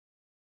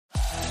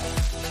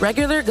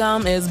Regular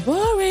gum is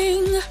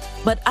boring,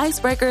 but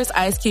Icebreaker's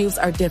ice cubes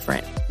are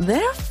different.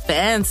 They're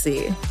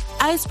fancy.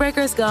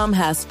 Icebreaker's gum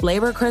has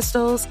flavor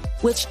crystals,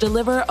 which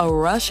deliver a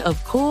rush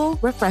of cool,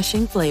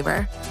 refreshing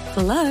flavor.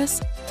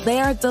 Plus, they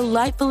are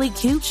delightfully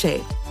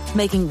cube-shaped,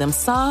 making them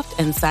soft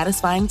and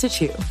satisfying to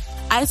chew.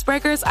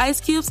 Icebreaker's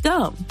ice cubes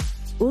gum.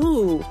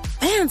 Ooh,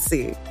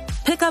 fancy.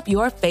 Pick up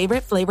your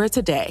favorite flavor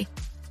today.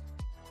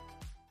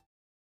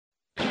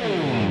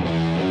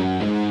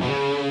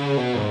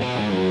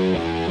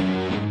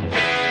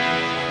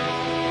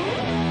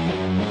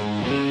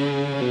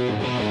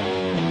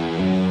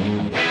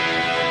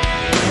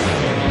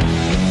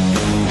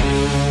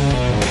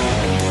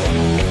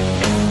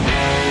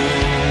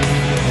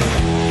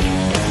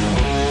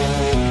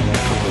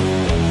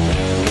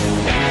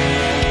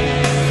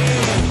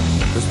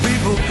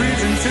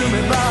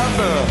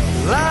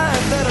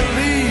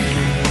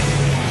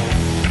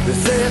 They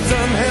say it's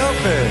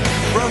unhealthy,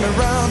 run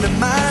around at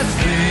my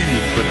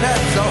speed, but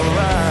that's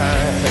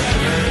alright.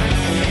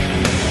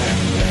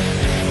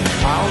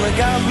 I only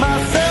got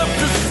myself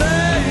to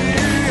say,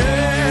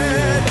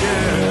 yeah.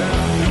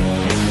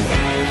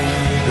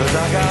 'Cause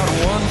I got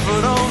 1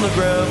 foot on the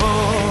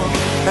gravel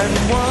and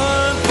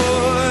 1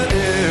 foot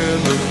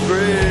in the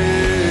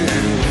grave.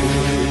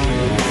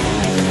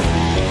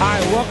 All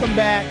right, welcome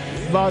back.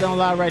 Ball Don't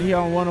Lie right here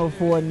on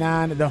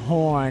 104.9 The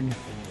Horn.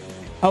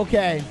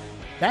 Okay.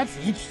 That's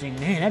interesting,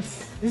 man.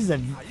 This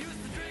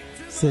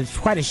is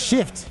quite a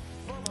shift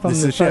from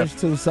the first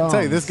two songs. I'll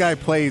tell you, this guy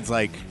played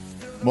like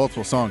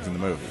multiple songs in the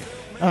movie.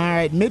 All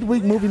right,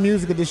 midweek movie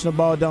music edition of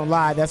Ball Don't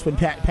Lie. That's when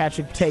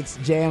Patrick takes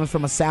jams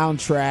from a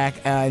soundtrack,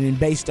 and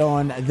based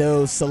on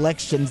those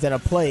selections that are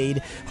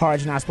played,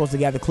 Harj and I are supposed to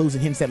gather clues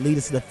and hints that lead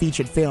us to the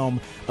featured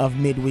film of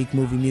midweek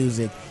movie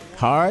music.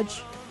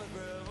 Harj?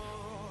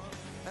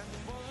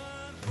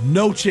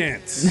 No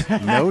chance.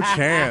 No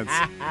chance.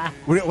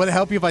 Would it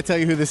help you if I tell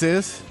you who this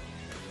is?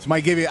 This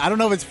might give you. I don't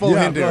know if it's full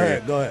hint. Go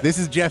ahead. This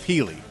is Jeff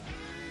Healey.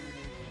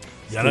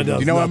 Yeah, that does. Do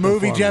you know what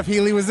movie Jeff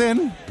Healey was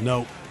in?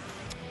 No.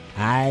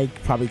 I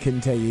probably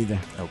couldn't tell you either.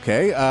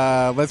 Okay,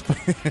 let's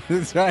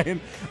try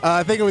and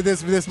think of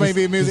this. This may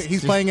be music.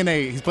 He's playing in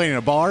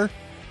a bar,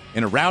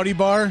 in a rowdy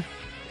bar.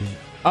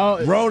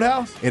 Oh,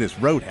 Roadhouse. It is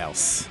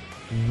Roadhouse.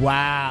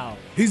 Wow.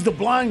 He's the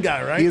blind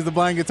guy, right? He is the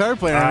blind guitar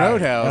player in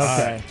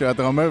Roadhouse. Okay. Throughout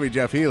the whole movie,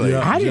 Jeff Healey.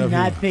 Yeah. I did Jeff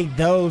not Healey. think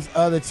those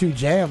other two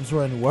jams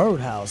were in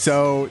Roadhouse.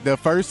 So the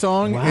first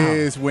song Wow.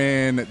 is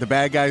when the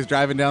bad guy's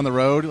driving down the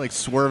road, like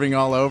swerving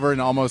all over,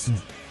 and almost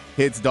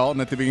hits Dalton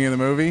at the beginning of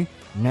the movie.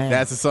 Man.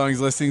 That's the song he's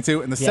listening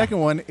to. And the second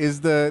one is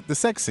the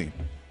sex scene.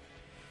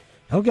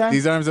 Okay.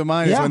 These Arms of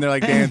Mine is when they're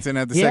like dancing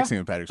at the sex scene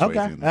with Patrick Swayze.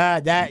 Okay.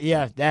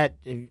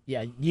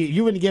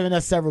 You wouldn't have given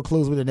us several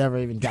clues. We'd have never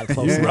even got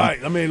close. Right.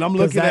 I mean, I'm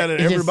looking at it.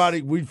 it just-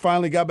 Everybody, we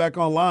finally got back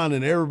online,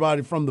 and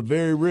everybody from the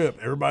very rip,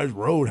 everybody's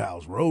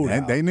Roadhouse.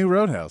 And they knew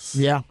Roadhouse.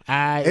 Yeah.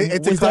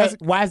 It's a classic.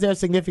 Why is there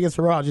significance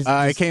for Raw?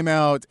 It came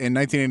out in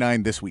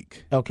 1989 this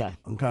week. Okay.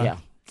 Yeah.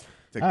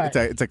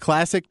 It's a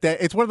classic.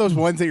 It's one of those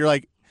ones that you're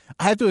like,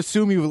 I have to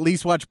assume you've at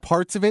least watched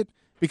parts of it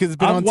because it's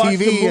been I've on watched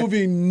TV. the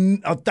movie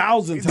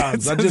 1,000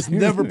 times. I just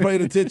never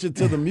paid attention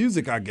to the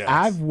music, I guess.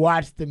 I've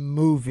watched the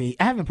movie.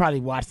 I haven't probably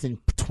watched it in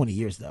 20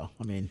 years, though.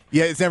 I mean,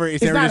 Yeah, it's never not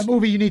just, a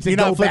movie you need to You're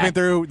go not flipping back.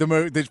 through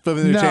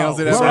the channels.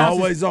 It's Roadhouse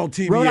always on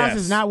TBS. Roadhouse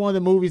is not one of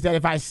the movies that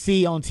if I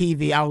see on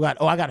TV,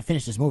 I got to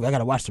finish this movie. I got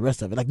to watch the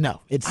rest of it. Like,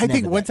 no, it's. I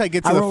think never once that. I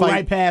get to I the roll fight-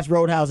 right past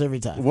Roadhouse every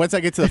time. Once I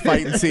get to the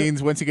fighting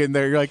scenes, once you get in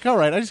there, you're like, all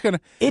right, I'm just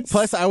gonna.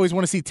 Plus, I always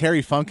want to see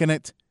Terry Funk in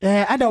it.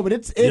 Yeah, I know, but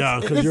it's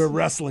because you're a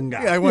wrestling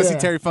guy. Yeah, I want to see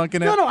Terry Funk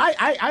in it. No,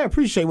 I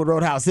appreciate what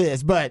Roadhouse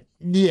is, but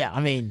yeah, I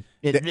mean,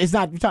 it's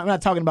not. I'm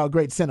not talking about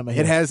great cinema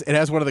here. It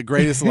has one of the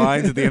greatest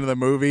lines at the end of the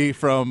movie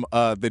from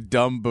the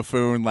dumb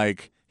buffoon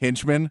like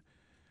henchman,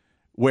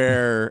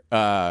 where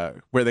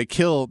they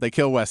kill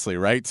Wesley,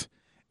 right?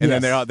 And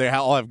then they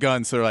all have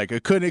guns, so they're like,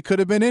 it could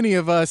have been any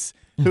of us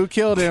who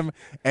killed him.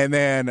 And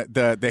then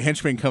the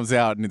henchman comes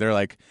out and they're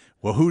like,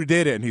 well, who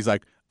did it? And he's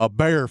like, a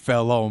bear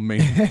fell on me.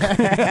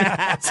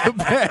 It's the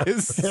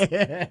best.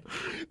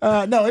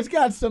 No, it's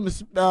got some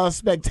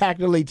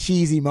spectacularly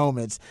cheesy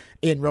moments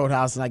in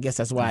Roadhouse, and I guess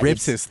that's why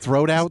Rips his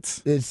throat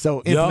out. It's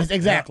so infamous. Yep.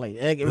 Exactly.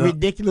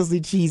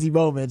 Ridiculously cheesy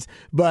moments,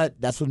 but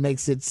that's what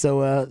makes it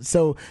so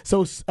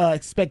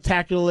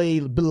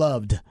spectacularly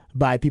beloved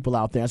by people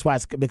out there. That's why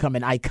it's become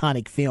an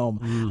iconic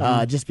film,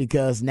 just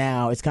because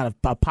now it's kind of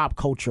a pop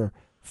culture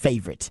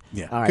favorite.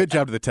 Yeah. All right. Good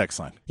job to the text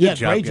line. Yeah, Good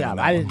job great getting job.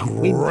 that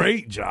one.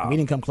 Great job. We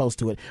didn't come close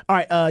to it. All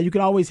right, you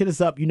can always hit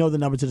us up. You know the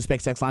number to the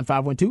Spec Text line,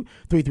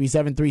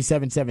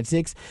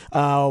 512-337-3776.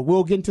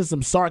 We'll get into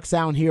some Sark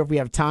sound here if we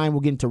have time.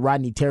 We'll get into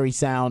Rodney Terry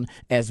sound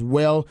as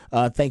well.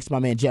 Thanks to my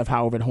man Jeff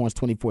Howard at Horns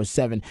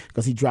 24/7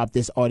 because he dropped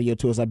this audio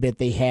to us. I bet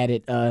they had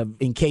it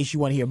in case you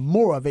want to hear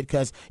more of it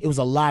because it was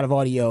a lot of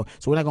audio.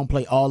 So we're not going to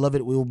play all of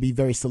it. We will be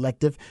very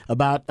selective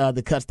about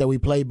the cuts that we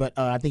play, but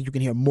I think you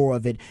can hear more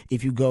of it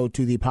if you go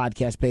to the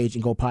podcast page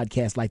and go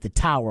podcast like The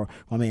Tower.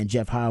 My man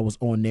Jeff Howe was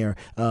on there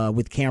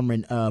with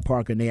Cameron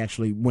Parker, and they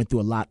actually went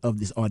through a lot of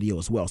this audio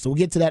as well. So we'll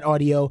get to that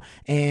audio,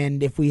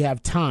 and if we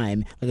have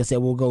time, like I said,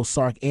 we'll go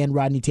Sark and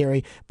Rodney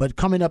Terry. But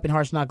coming up in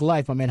Hard Knock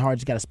Life, my man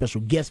Hard's got a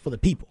special guest for the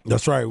people.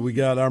 That's right. We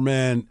got our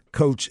man,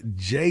 Coach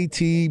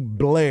J.T.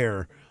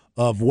 Blair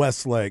of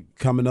Westlake,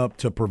 coming up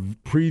to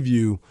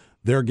preview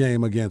their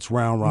game against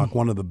Round Rock,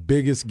 one of the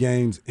biggest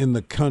games in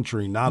the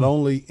country, not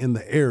only in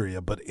the area,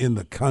 but in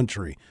the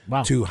country.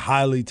 Wow. Two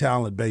highly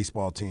talented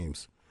baseball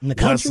teams. In the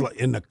country?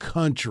 In the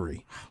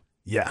country.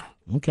 Yeah.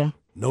 Okay.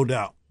 No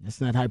doubt. That's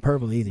not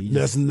hyperbole either.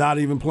 That's not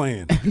even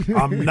playing.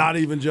 I'm not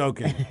even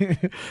joking.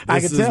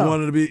 I can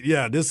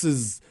tell.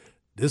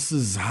 This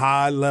is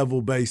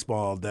high-level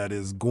baseball that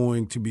is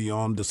going to be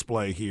on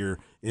display here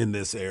in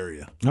this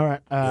area. All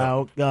right.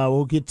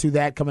 We'll get to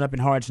that coming up in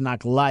Hard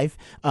Knock Life.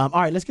 All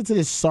right, let's get to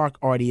this Sark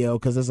audio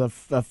because there's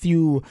a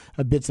few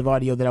bits of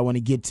audio that I want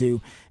to get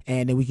to,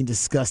 and then we can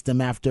discuss them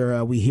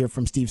after we hear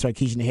from Steve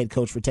Sarkisian, the head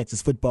coach for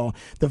Texas football.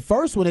 The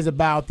first one is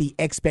about the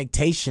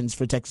expectations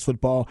for Texas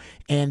football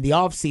and the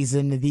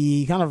offseason,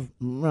 the kind of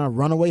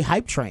runaway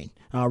hype train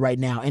right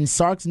now. And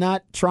Sark's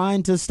not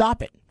trying to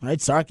stop it. Right,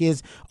 Sark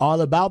is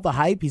all about the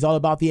hype. He's all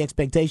about the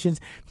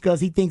expectations because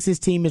he thinks his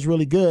team is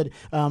really good.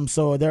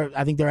 So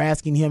I think they're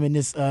asking him in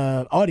this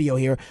audio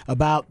here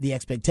about the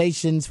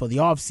expectations for the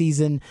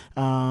offseason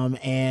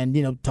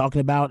and,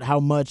 talking about how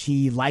much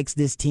he likes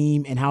this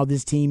team and how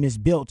this team is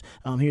built.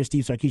 Here's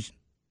Steve Sarkisian.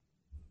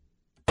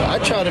 I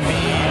try to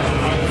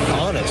be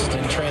honest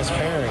and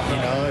transparent.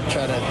 I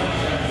try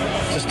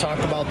to just talk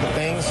about the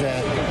things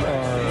that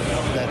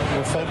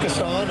we're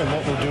focused on and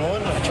what we're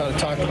doing. I try to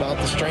talk about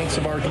the strengths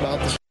of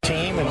the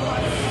team and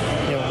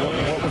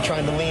what we're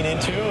trying to lean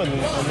into, and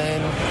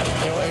then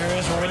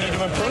areas where we need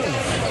to improve.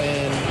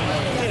 And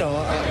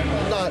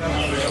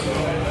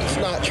it's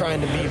not trying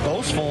to be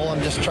boastful.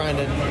 I'm just trying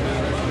to.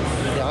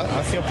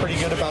 I feel pretty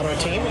good about our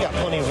team. We got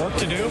plenty of work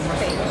to do,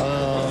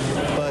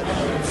 but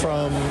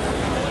from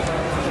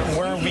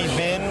where we've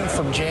been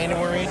from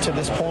January to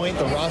this point,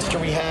 the roster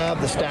we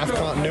have, the staff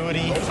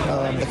continuity,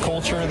 the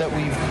culture that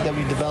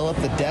we've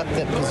developed, the depth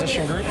at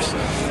position groups,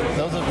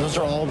 those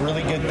are all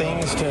really good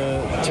things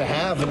to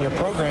have in your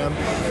program.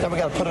 Now we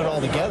got to put it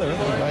all together,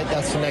 right?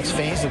 That's the next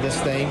phase of this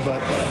thing.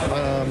 But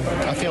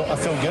I feel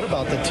good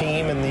about the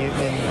team and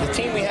the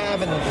team we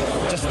have, and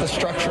just the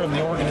structure of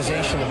the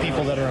organization, the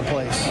people that are in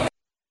place.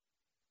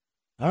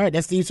 All right,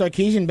 that's Steve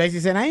Sarkisian basically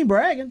saying, I ain't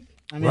bragging.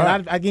 I mean,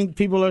 right. I think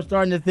people are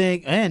starting to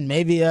think, and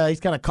maybe he's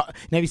kind of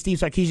maybe Steve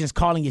Sarkisian is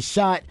calling his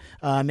shot.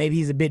 Maybe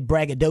he's a bit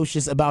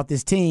braggadocious about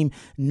this team.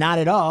 Not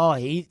at all.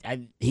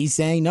 He's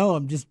saying, no,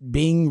 I'm just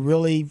being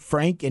really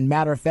frank and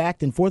matter of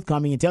fact and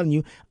forthcoming and telling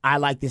you I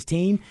like this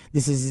team.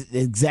 This is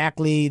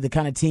exactly the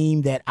kind of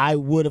team that I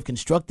would have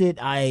constructed.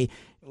 I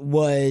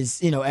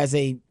was, as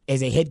a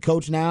head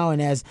coach now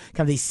and as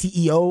kind of the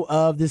CEO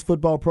of this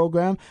football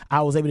program,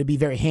 I was able to be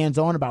very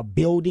hands-on about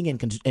building and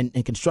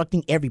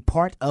constructing every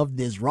part of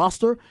this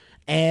roster.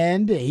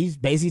 And he's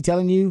basically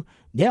telling you,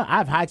 yeah, I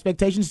have high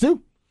expectations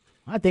too.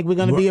 I think we're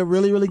going to be a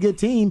really, really good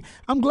team.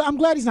 I'm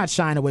glad he's not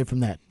shying away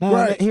from that.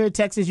 Right. Here in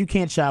Texas, you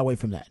can't shy away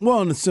from that.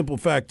 Well, and the simple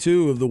fact,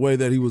 too, of the way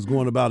that he was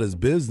going about his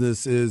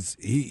business is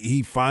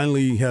he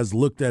finally has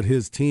looked at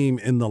his team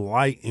in the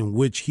light in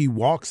which he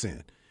walks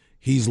in.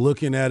 He's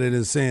looking at it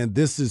and saying,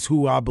 this is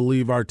who I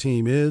believe our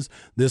team is.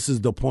 This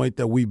is the point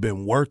that we've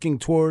been working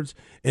towards.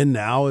 And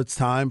now it's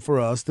time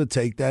for us to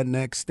take that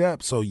next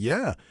step. So,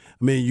 yeah,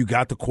 I mean, you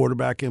got the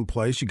quarterback in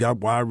place. You got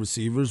wide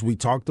receivers. We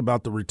talked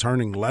about the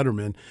returning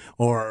letterman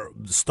or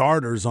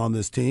starters on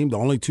this team. The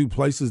only two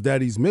places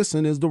that he's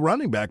missing is the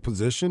running back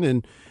position.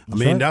 And, I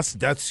mean,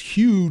 that's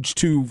huge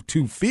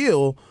to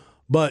feel.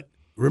 But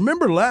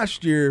remember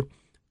last year,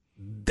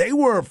 they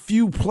were a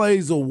few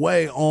plays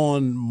away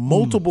on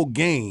multiple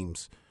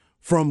games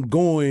from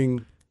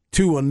going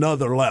to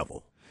another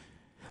level.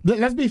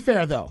 Let's be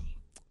fair, though.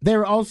 They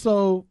were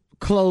also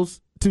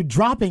close to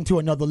dropping to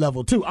another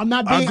level, too. I'm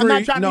not trying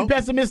to be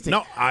pessimistic.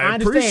 No, I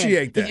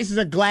appreciate that. This is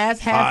a glass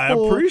half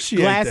full,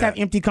 glass half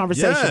empty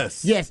conversation.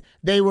 Yes,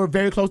 they were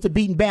very close to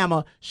beating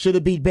Bama. Should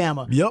have beat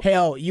Bama. Yep.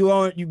 Hell, you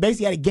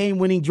basically had a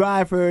game-winning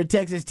drive for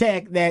Texas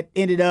Tech that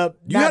ended up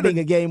not being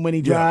a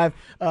game-winning drive,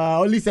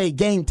 or at least a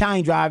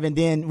game-tying drive, and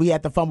then we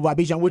had the fumble by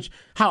Bijan, which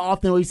how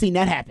often have we seen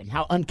that happen?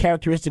 How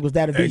uncharacteristic was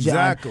that of Bijan?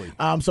 Exactly.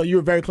 So you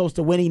were very close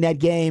to winning that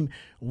game.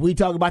 We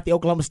talk about the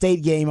Oklahoma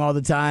State game all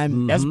the time.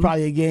 Mm-hmm. That's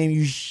probably a game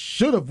you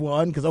should have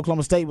won because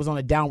Oklahoma State was on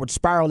a downward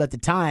spiral at the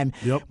time.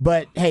 Yep.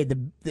 But, hey,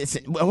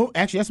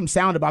 actually, there's some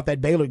sound about that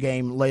Baylor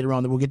game later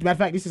on that we'll get to. Matter of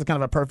fact, this is kind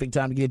of a perfect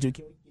time to get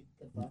into it.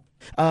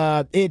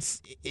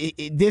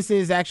 This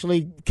is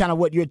actually kind of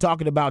what you're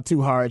talking about too,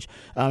 Harj.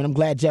 And I'm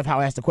glad Jeff Howe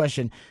asked the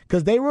question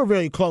because they were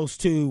very close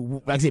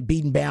to, like I said,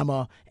 beating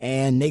Bama,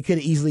 and they could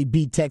have easily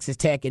beat Texas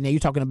Tech. And then you're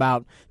talking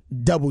about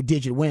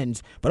double-digit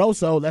wins. But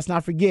also, let's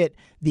not forget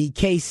the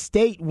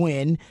K-State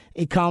win.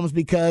 It comes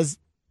because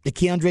The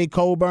Keandre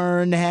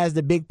Coburn has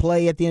the big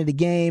play at the end of the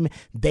game.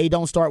 They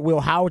don't start Will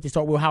Howard. They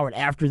start Will Howard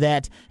after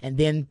that, and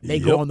then they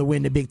go on to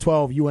win the Big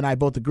 12. You and I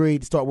both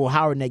agreed to start Will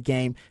Howard in that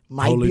game.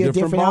 Might Totally be a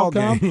different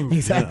outcome. game.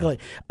 Exactly.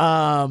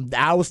 The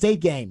Iowa State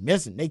game.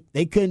 Listen,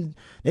 they couldn't.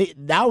 The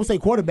Iowa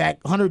State quarterback,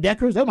 Hunter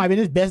Dekkers, that might have been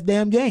his best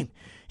damn game.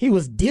 He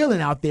was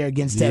dealing out there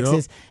against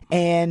Texas,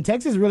 and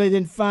Texas really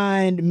didn't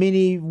find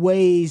many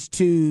ways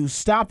to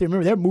stop them.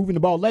 Remember, they're moving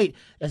the ball late.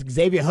 That's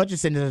Xavier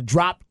Hutchinson is a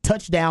drop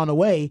touchdown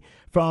away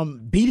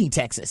from beating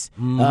Texas.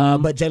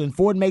 But Jalen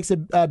Ford makes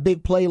a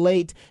big play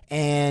late,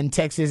 and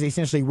Texas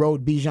essentially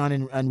rode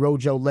Bijan and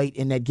Rojo late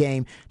in that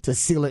game to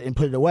seal it and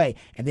put it away.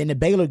 And then the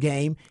Baylor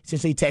game,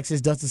 essentially Texas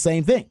does the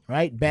same thing,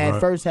 right? Bad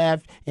first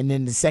half, and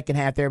then the second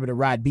half they're able to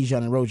ride Bijan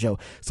and Rojo.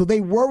 So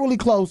they were really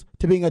close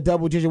to being a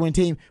double-digit win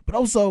team, but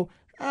also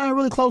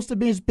really close to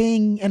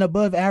being an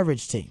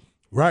above-average team.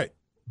 Right.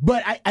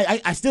 But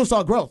I still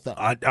saw growth, though.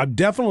 I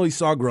definitely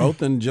saw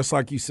growth, and just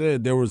like you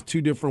said, there was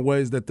two different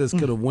ways that this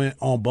could have went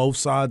on both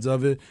sides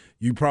of it.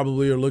 You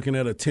probably are looking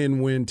at a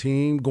 10-win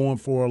team going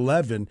for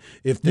 11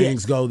 if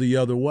things go the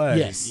other way.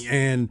 Yes.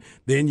 And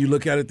then you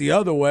look at it the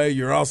other way,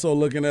 you're also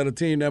looking at a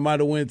team that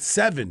might have won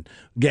 7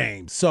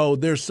 games. So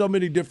there's so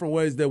many different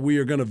ways that we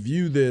are going to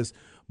view this.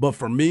 But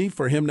for me,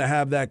 for him to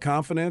have that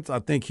confidence, I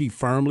think he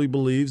firmly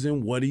believes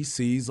in what he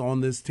sees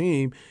on this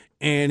team.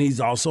 And he's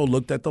also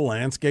looked at the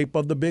landscape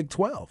of the Big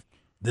 12.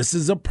 This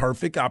is a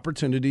perfect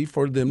opportunity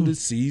for them to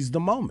seize the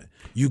moment.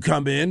 You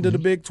come into the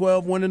Big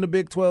 12 winning the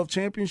Big 12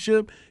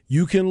 championship,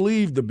 you can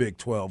leave the Big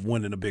 12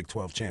 winning the Big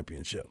 12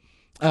 championship.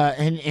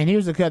 And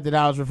here's the cut that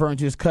I was referring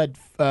to, is cut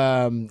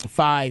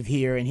 5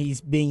 here, and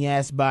he's being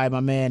asked by my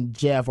man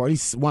Jeff, or at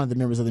least one of the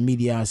members of the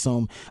media, I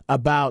assume,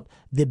 about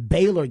the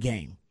Baylor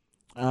game.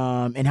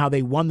 And how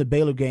they won the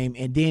Baylor game,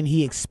 and then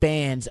he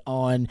expands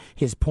on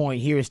his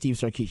point. Here is Steve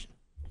Sarkisian.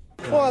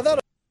 Well, I thought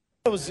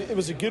it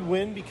was a good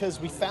win because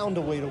we found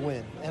a way to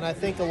win. And I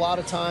think a lot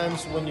of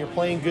times when you're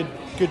playing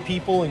good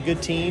people and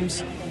good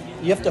teams,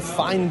 you have to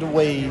find a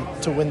way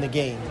to win the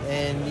game.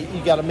 And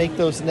you got to make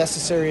those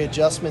necessary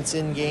adjustments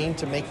in game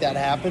to make that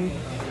happen.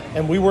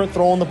 And we weren't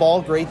throwing the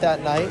ball great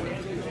that night.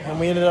 And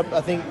we ended up,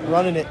 I think,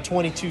 running it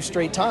 22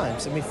 straight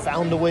times. And we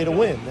found a way to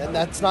win. And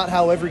that's not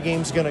how every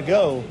game's going to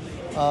go.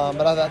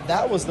 But I thought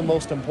that was the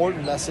most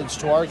important message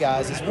to our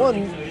guys, is one,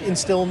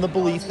 instilling the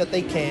belief that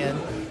they can,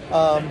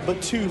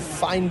 but two,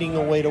 finding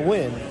a way to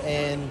win.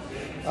 And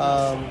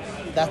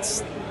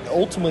that's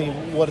ultimately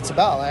what it's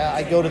about.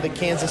 I go to the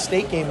Kansas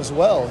State game as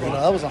well. You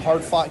know, that was a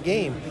hard-fought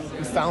game.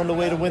 We found a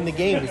way to win the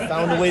game. We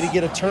found a way to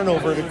get a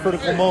turnover at a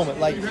critical moment.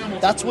 Like,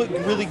 that's what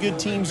really good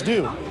teams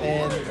do.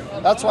 And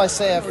that's why I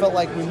say I felt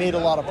like we made a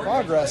lot of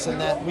progress in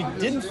that we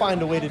didn't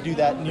find a way to do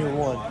that in year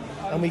one.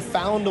 And we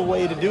found a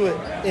way to do it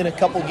in a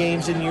couple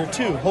games in year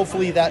 2.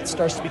 Hopefully that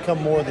starts to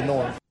become more the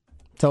norm.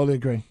 Totally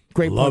agree.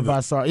 Great point by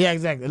Sar. Yeah,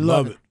 exactly.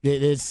 Love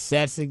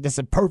it. That's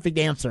a perfect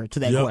answer to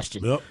that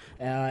question. Yep.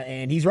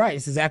 And he's right.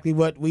 It's exactly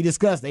what we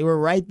discussed. They were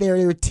right there.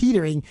 They were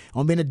teetering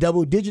on being a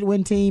double-digit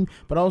win team,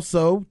 but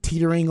also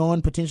teetering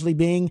on potentially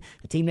being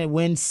a team that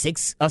wins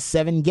 6 or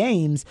 7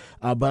 games.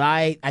 But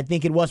I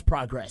think it was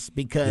progress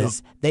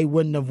because they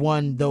wouldn't have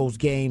won those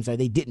games, or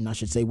they didn't, I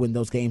should say, win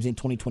those games in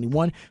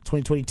 2021,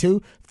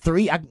 2022.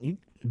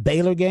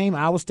 Baylor game,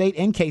 Iowa State,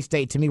 and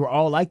K-State, to me, were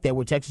all like that,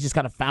 where Texas just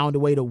kind of found a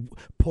way to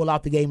pull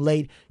out the game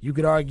late. You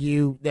could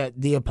argue that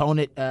the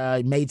opponent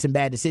made some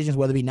bad decisions,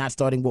 whether it be not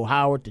starting Will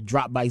Howard, the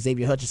drop by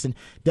Xavier Hutchinson.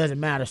 Doesn't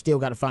matter. Still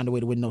got to find a way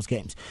to win those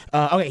games.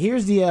 Okay,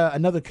 here's the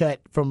another cut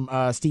from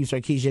Steve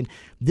Sarkisian.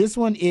 This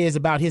one is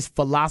about his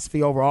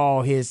philosophy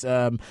overall, his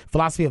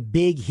philosophy of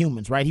big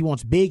humans, right? He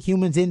wants big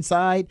humans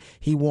inside.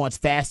 He wants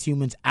fast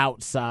humans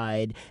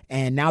outside.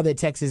 And now that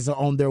Texas is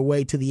on their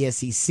way to the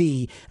SEC,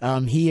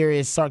 here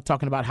is Sark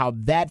talking about how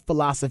that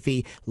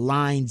philosophy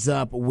lines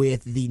up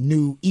with the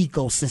new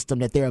ecosystem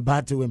that they're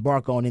about to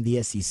embark on in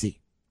the SEC.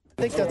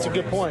 I think that's a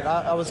good point.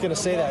 I was going to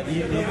say that.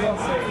 You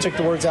took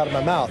the words out of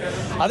my mouth.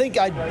 I think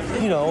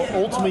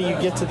ultimately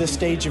you get to this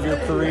stage of your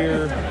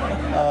career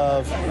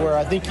of where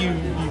I think you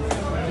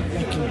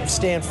can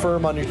stand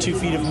firm on your 2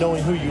 feet of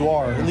knowing who you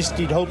are. At least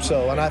you'd hope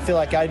so, and I feel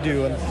like I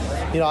do. And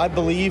I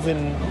believe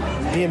in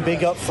being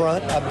big up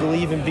front. I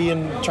believe in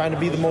trying to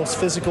be the most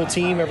physical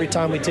team every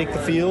time we take the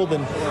field.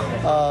 And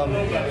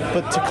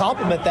but to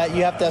complement that,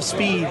 you have to have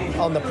speed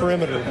on the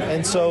perimeter.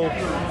 And so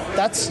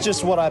that's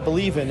just what I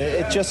believe in.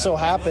 It just so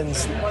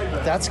happens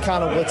that's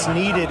kind of what's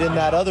needed in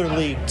that other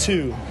league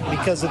too,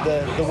 because of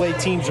the way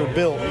teams are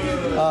built.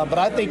 But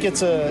I think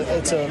it's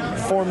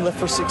a formula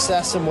for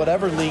success in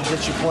whatever league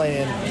that you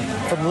play in,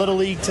 from Little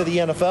League to the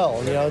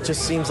NFL. It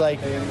just seems like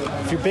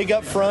if you're big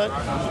up front,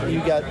 you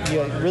got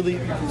really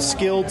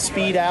skilled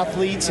speed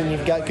athletes, and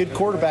you've got good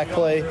quarterback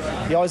play,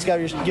 you always got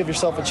to give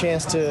yourself a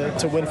chance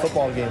to win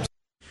football games.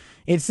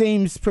 It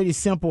seems pretty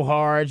simple,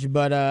 Harj,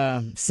 but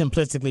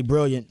simplistically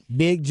brilliant.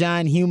 Big,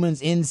 giant humans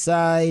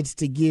inside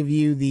to give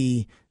you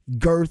the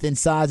girth and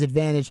size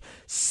advantage,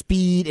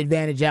 speed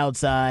advantage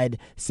outside,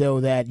 so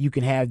that you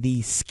can have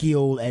the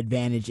skill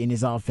advantage in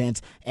his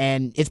offense.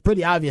 And it's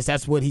pretty obvious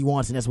that's what he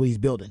wants and that's what he's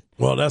building.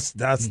 Well, that's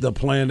the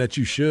plan that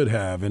you should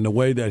have, and the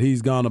way that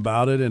he's gone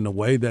about it, and the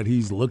way that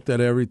he's looked at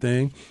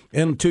everything.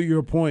 And to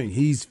your point,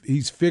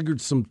 he's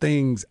figured some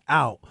things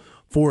out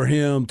for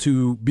him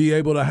to be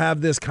able to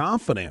have this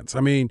confidence. I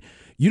mean,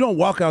 you don't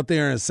walk out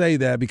there and say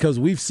that, because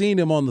we've seen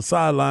him on the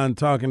sideline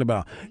talking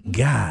about,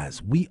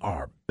 guys, we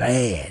are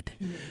bad.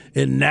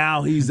 And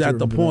now he's at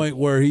the point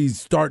where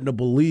he's starting to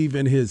believe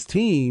in his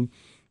team,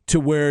 to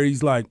where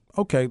he's like,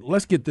 okay,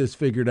 let's get this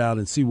figured out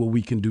and see what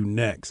we can do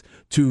next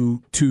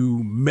to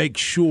make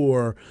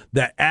sure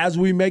that as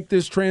we make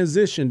this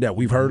transition that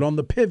we've heard on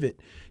the pivot,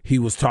 he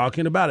was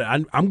talking about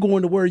it. I'm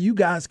going to where you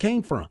guys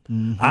came from.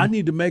 I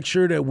need to make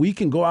sure that we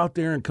can go out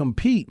there and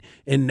compete.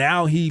 And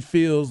now he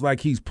feels like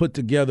he's put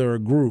together a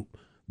group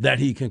that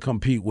he can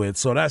compete with.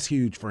 So that's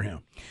huge for him.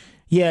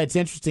 Yeah, it's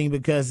interesting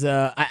because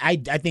I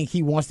think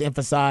he wants to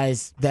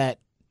emphasize that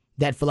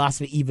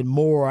philosophy even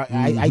more.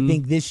 I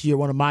think this year,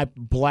 one of my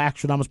Black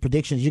Stradamus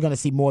predictions, you're going to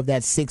see more of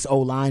that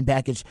 6-0 line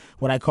package,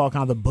 what I call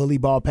kind of the bully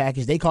ball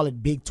package. They call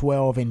it Big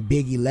 12 and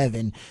Big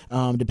 11,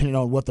 depending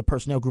on what the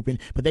personnel group in.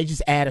 But they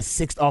just add a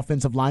 6th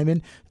offensive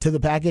lineman to the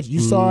package.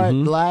 You saw it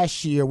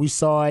last year. We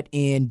saw it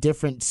in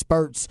different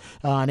spurts,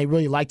 and they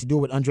really like to do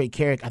it with Andre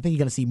Carrick. I think you're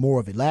going to see more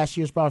of it. Last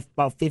year's probably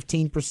about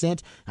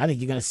 15%. I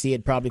think you're going to see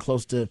it probably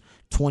close to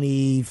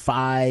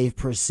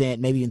 25%,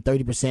 maybe even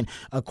 30%.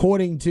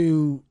 According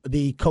to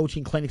the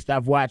coaching clinics that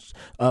I've watched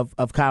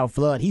of Kyle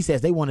Flood, he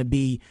says they want to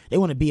be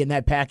in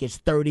that package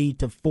 30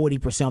 to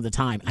 40% of the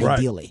time,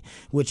 ideally,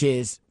 which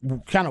is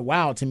kind of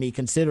wild to me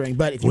considering.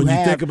 But if you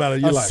think about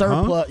it, you're like,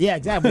 surplus, huh? Yeah,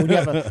 exactly. When you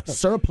have a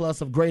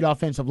surplus of great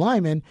offensive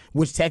linemen,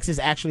 which Texas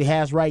actually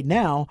has right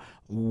now,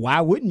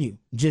 why wouldn't you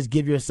just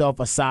give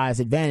yourself a size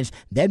advantage?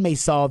 That may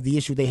solve the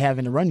issue they have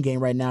in the run game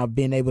right now,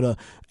 being able to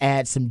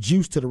add some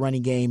juice to the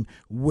running game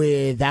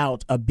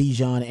without a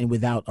Bijan and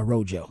without a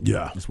Rojo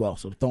as well.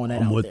 So throwing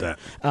that out there.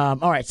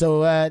 All right,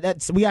 so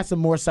we got some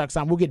more Sox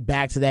on. We'll get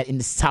back to that in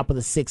the top of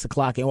the 6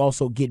 o'clock, and we'll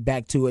also get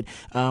back to it.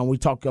 We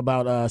talk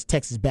about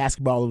Texas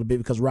basketball a little bit,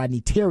 because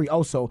Rodney Terry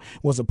also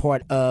was a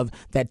part of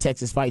that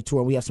Texas Fight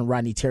Tour. We have some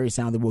Rodney Terry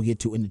sound that we'll get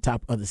to in the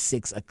top of the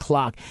 6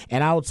 o'clock.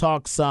 And I'll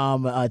talk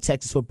some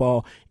Texas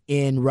football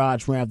in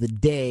Rod's Round of the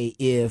Day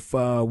if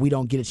we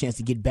don't get a chance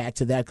to get back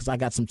to that, because I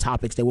got some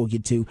topics that we'll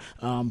get to.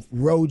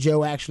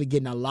 Rojo actually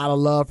getting a lot of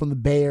love from the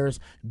Bears.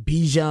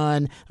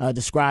 Bijan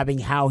describing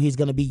how he's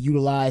going to be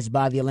utilized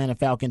by the Atlanta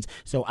Falcons.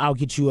 So I'll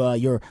get you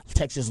your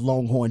Texas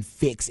Longhorn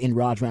fix in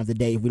Rod's Round of the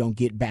Day if we don't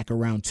get back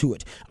around to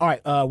it. All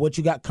right, what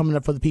you got coming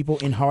up for the people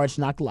in Hard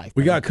Knock Life?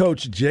 We got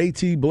Coach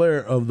J.T.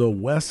 Blair of the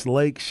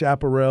Westlake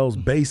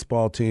Chaparrals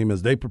baseball team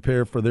as they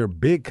prepare for their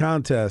big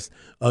contest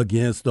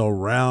against the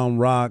Round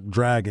Rock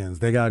Dragons.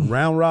 They got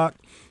Round Rock,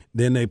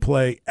 then they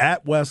play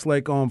at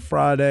Westlake on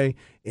Friday,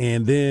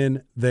 and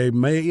then they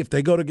may, if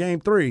they go to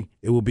Game 3,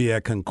 it will be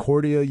at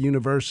Concordia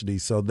University.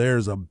 So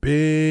there's a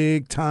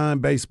big-time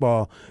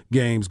baseball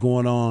games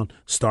going on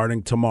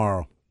starting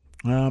tomorrow.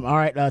 All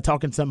right,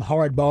 talking some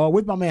hardball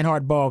with my man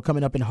Hardball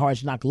coming up in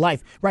Hard Knock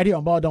Life right here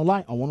on Ball Don't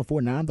Lie on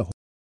 104.9 The Horn.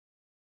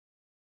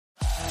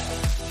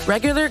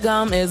 Regular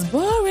gum is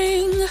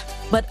boring,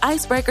 but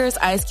Icebreaker's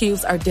ice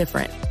cubes are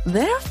different.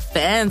 They're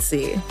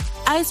fancy.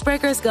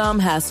 Icebreaker's gum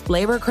has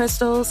flavor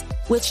crystals,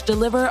 which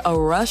deliver a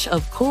rush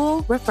of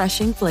cool,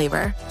 refreshing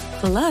flavor.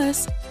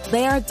 Plus,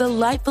 they are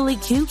delightfully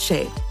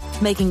cube-shaped,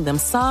 making them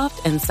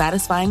soft and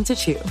satisfying to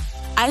chew.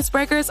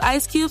 Icebreaker's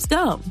Ice Cubes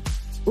Gum.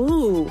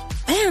 Ooh,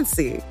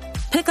 fancy.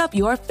 Pick up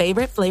your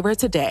favorite flavor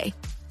today.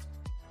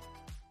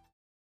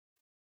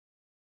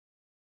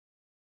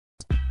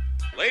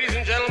 Ladies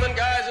and gentlemen,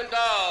 guys and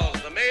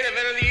dolls, the main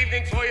event of the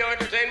evening for your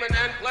entertainment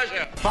and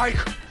pleasure. Mike,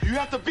 you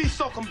have to be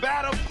so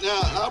combative.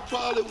 Now, I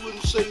probably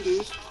wouldn't say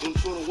this in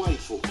front of white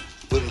folk,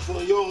 but in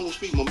front of y'all, I'm gonna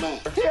speak my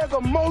mind. He has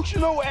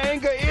emotional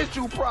anger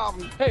issue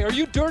problem. Hey, are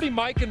you Dirty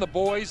Mike and the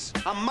boys?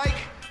 I'm Mike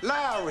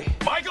Lowry.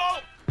 Michael!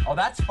 Oh,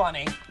 that's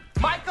funny.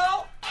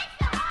 Michael!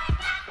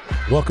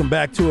 Welcome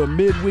back to a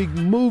midweek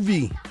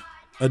movie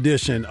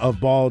edition of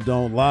Ball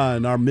Don't Lie.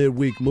 And our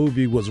midweek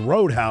movie was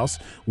Roadhouse,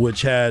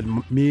 which had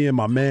me and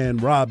my man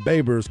Rob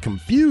Babers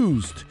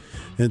confused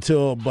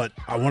but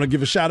I want to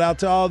give a shout out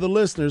to all the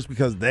listeners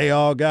because they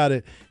all got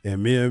it.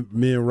 And me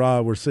and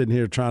Rob were sitting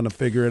here trying to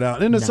figure it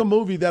out. And it's a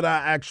movie that I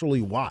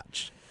actually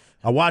watch.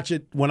 I watch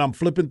it when I'm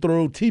flipping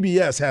through.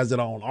 TBS has it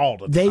on all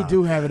the time. They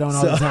do have it on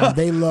all the time.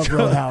 They love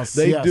Roadhouse.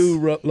 They do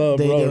love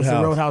Roadhouse. It's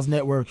the Roadhouse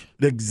Network.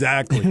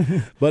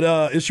 Exactly.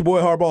 But it's your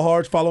boy Hardball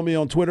Hards. Follow me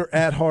on Twitter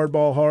at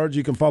Hardball Hards.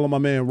 You can follow my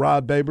man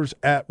Rob Babers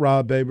at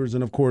Rob Babers.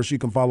 And, of course, you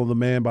can follow the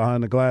man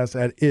behind the glass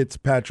at It's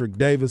Patrick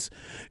Davis.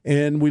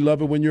 And we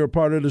love it when you're a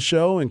part of the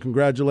show. And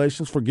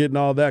congratulations for getting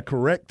all that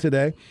correct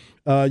today.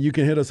 You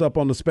can hit us up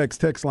on the Specs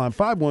text line,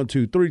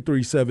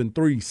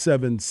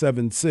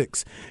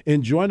 512-337-3776.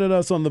 And joining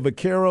us on the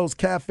Vaqueros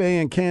Cafe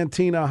and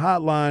Cantina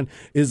hotline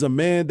is a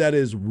man that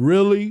is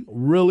really,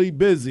 really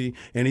busy,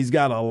 and he's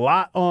got a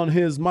lot on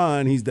his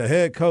mind. He's the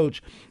head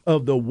coach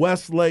of the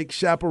Westlake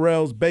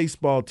Chaparrals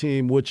baseball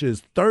team, which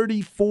is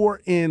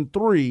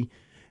 34-3.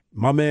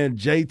 My man,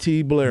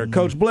 JT Blair.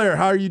 Coach Blair,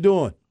 how are you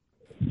doing?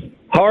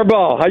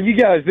 Harbaugh, how you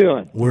guys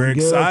doing? We're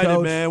excited,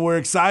 man. We're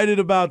excited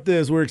about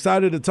this. We're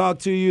excited to talk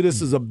to you.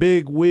 This is a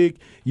big week.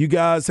 You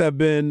guys have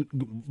been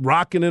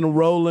rocking and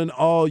rolling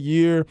all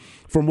year.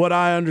 From what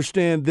I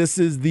understand, this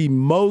is the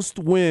most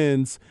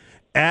wins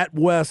at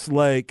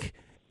Westlake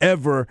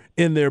ever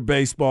in their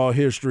baseball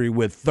history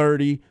with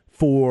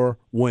 34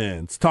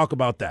 wins. Talk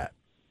about that.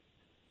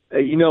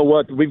 You know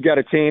what? We've got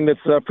a team that's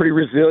pretty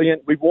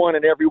resilient. We've won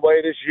in every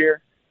way this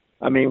year.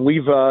 I mean,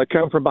 we've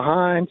come from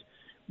behind.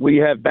 We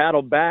have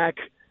battled back.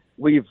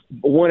 We've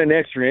won in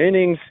extra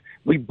innings.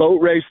 We boat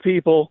race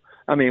people.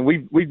 I mean,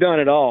 we've done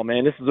it all,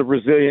 man. This is a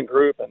resilient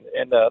group, and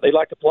they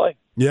like to play.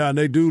 Yeah, and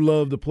they do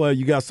love to play.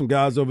 You got some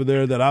guys over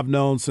there that I've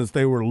known since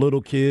they were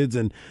little kids,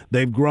 and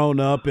they've grown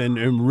up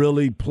and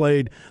really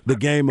played the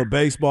game of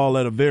baseball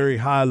at a very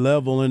high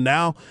level. And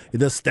now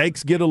the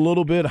stakes get a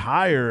little bit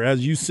higher.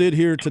 As you sit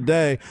here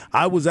today,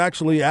 I was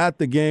actually at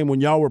the game when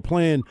y'all were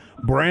playing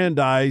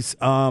Brandeis.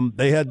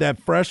 They had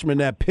that freshman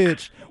that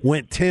pitched,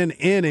 went 10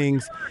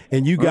 innings,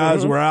 and you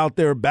guys were out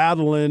there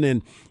battling.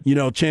 And, you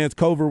know, Chance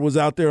Cover was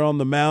out there on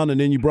the mound,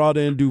 and then you brought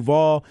in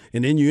Duvall,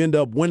 and then you end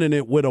up winning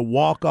it with a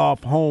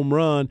walk-off home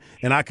run.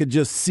 And I could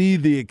just see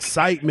the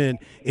excitement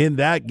in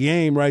that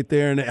game right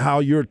there, and how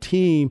your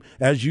team,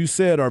 as you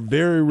said, are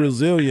very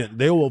resilient.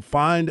 They will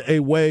find a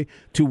way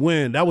to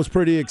win. That was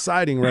pretty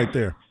exciting right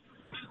there.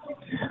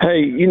 Hey,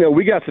 you know,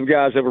 we got some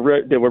guys that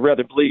would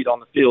rather bleed on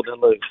the field than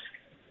lose.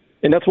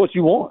 And that's what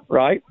you want,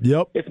 right?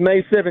 Yep. It's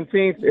May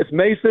 17th. It's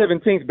May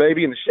 17th,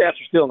 baby, and the Chaps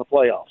are still in the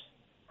playoffs.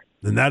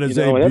 And that is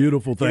a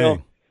beautiful thing. You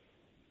know,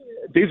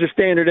 these are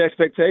standard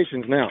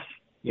expectations now,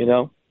 you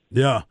know?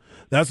 Yeah,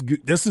 that's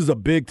good. This is a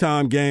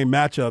big-time game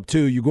matchup,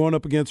 too. You're going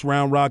up against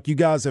Round Rock. You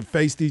guys have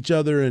faced each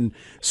other in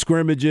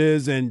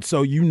scrimmages, and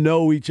so you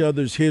know each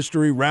other's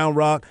history. Round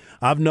Rock,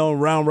 I've known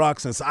Round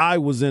Rock since I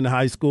was in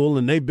high school,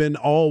 and they've been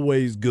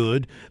always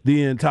good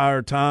the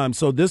entire time.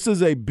 So this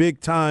is a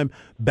big-time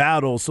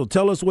battle. So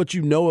tell us what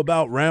you know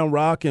about Round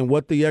Rock and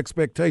what the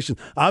expectation.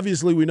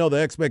 Obviously, we know the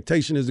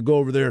expectation is to go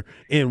over there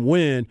and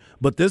win,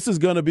 but this is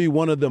going to be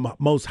one of the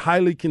most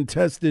highly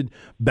contested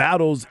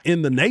battles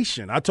in the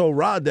nation. I told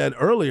Rod that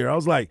earlier. I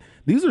was like,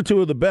 these are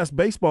two of the best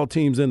baseball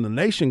teams in the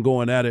nation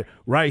going at it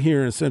right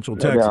here in Central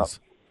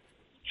Texas.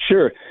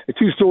 Sure. The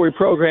two-story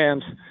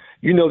programs,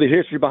 you know the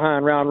history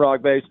behind Round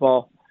Rock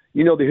baseball.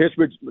 You know the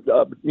history,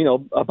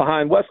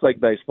 behind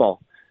Westlake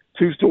baseball.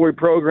 Two-story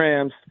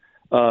programs.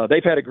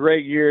 They've had a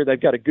great year. They've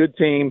got a good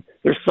team.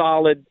 They're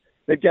solid.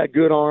 They've got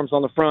good arms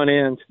on the front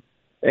end.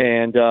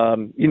 And,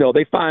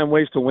 they find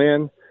ways to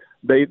win.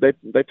 They play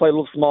a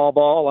little small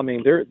ball. I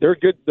mean, they're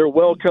good. They're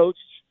well coached.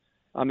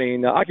 I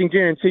mean, I can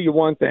guarantee you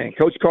one thing.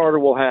 Coach Carter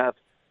will have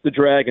the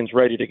Dragons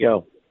ready to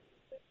go.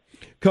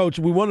 Coach,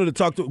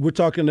 we're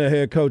talking to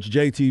head coach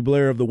JT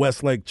Blair of the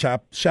Westlake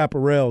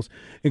Chaparrals.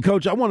 And,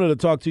 Coach, I wanted to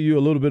talk to you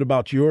a little bit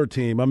about your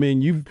team. I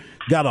mean, you've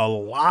got a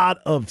lot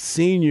of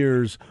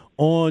seniors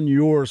on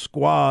your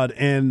squad,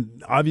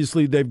 and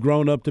obviously they've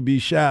grown up to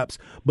be Chaps,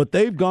 but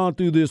they've gone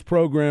through this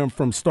program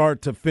from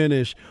start to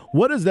finish.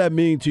 What does that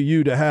mean to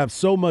you to have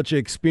so much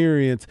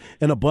experience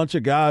and a bunch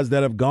of guys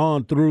that have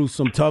gone through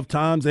some tough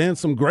times and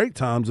some great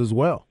times as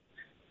well?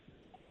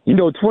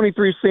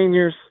 23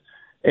 seniors,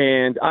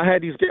 and I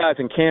had these guys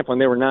in camp when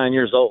they were 9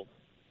 years old.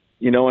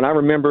 And I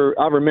remember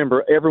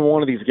every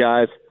one of these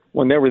guys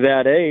when they were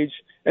that age,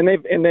 and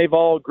they've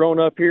all grown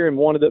up here and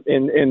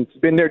and it's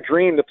been their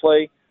dream to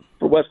play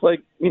for Westlake,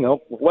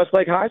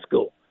 Westlake High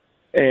School.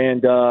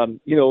 And,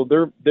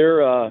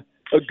 they're a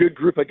good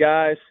group of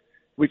guys.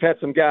 We've had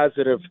some guys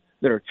that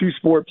are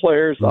two-sport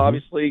players,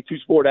 obviously,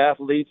 two-sport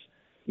athletes.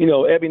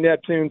 Ebby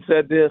Neptune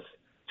said this.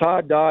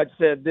 Todd Dodge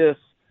said this.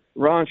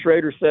 Ron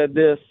Schrader said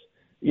this.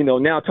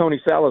 Now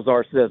Tony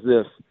Salazar says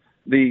this.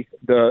 The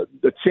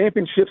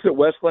championships at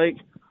Westlake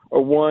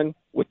are won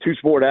with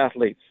two-sport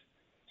athletes.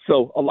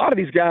 So a lot of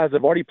these guys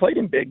have already played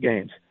in big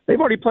games. They've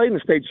already played in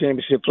the state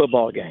championship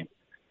football game.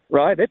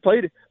 Right, they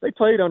played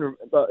under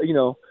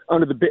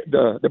under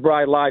the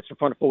bright lights in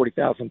front of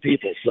 40,000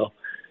 people. So,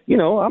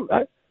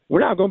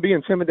 we're not going to be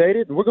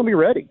intimidated, and we're going to be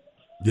ready.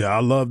 Yeah,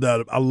 I love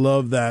that. I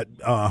love that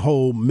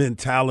whole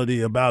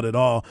mentality about it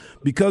all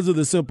because of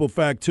the simple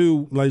fact,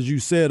 too, as you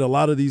said, a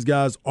lot of these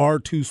guys are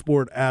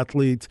two-sport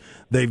athletes.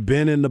 They've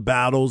been in the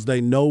battles. They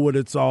know what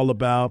it's all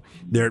about.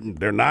 They're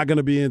not going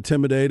to be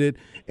intimidated,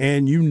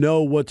 and you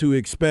know what to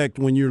expect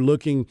when you're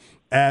looking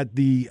at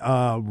the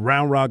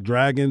Round Rock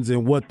Dragons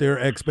and what their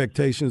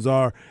expectations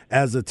are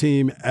as a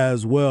team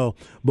as well.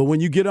 But when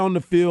you get on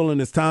the field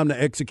and it's time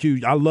to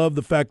execute, I love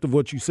the fact of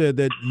what you said,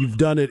 that you've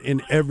done it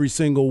in every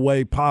single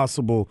way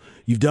possible.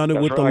 You've done it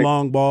with the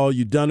long ball.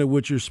 You've done it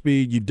with your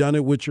speed. You've done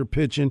it with your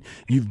pitching.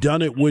 You've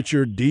done it with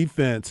your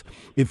defense.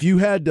 If you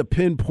had to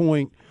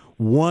pinpoint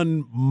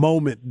one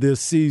moment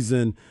this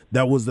season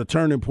that was the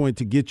turning point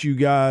to get you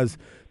guys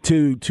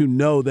to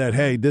know that,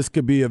 hey, this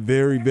could be a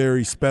very,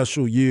 very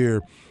special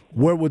year,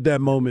 where would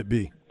that moment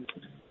be?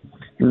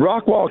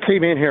 Rockwall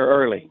came in here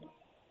early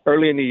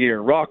in the year.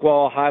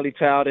 Rockwall, highly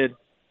touted,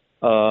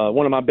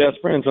 one of my best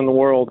friends in the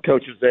world,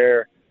 coaches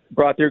there,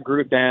 brought their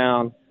group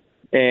down,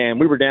 and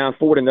we were down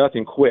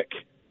 4-0 quick,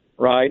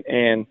 right?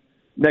 And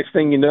next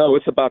thing you know,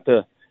 it's about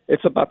the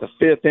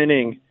fifth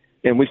inning,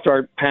 and we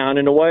start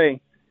pounding away.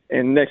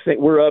 And next thing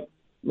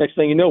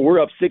you know,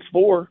 we're up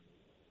 6-4,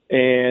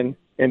 and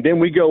then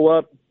we go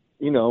up,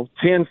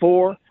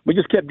 10-4. We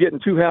just kept getting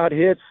 2-out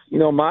hits,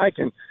 Mike,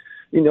 and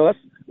that's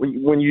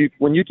when you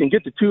can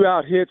get the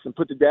 2-out hits and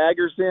put the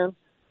daggers in.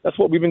 That's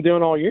what we've been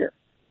doing all year.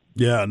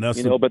 Yeah, and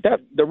that's but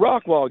the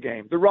Rockwall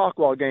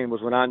game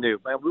was when I knew,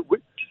 man,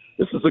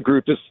 this is a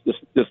group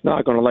that's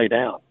not going to lay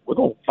down. We're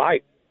going to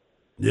fight.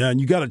 Yeah,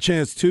 and you got a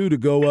chance, too, to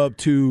go up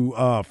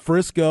to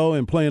Frisco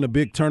and play in a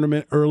big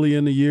tournament early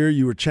in the year.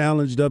 You were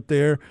challenged up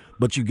there,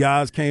 but you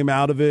guys came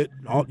out of it,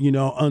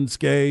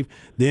 unscathed.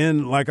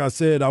 Then, like I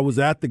said, I was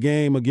at the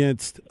game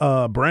against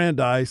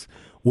Brandeis,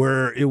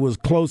 where it was a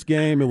close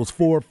game. It was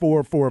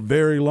 4-4 for a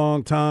very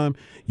long time.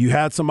 You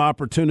had some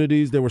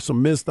opportunities. There were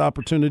some missed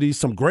opportunities,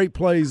 some great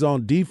plays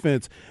on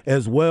defense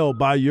as well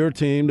by your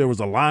team. There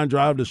was a line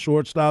drive to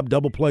shortstop,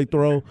 double play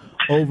throw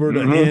over to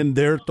end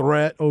their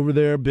threat over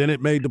there. Bennett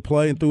made the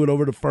play and threw it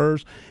over to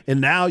first. And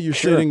now you're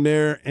sitting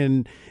there,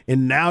 and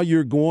now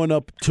you're going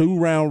up to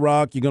Round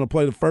Rock. You're going to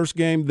play the first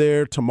game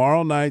there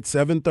tomorrow night,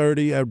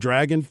 7:30 at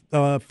Dragon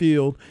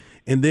Field.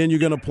 And then you're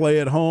going to play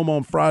at home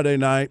on Friday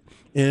night.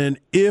 And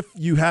if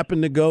you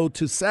happen to go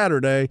to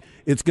Saturday,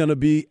 it's going to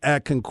be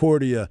at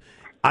Concordia.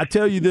 I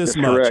tell you this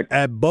much, correct.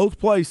 At both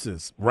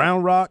places,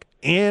 Round Rock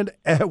and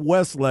at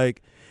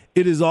Westlake,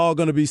 it is all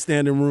going to be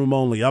standing room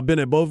only. I've been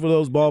at both of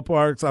those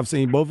ballparks. I've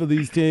seen both of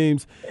these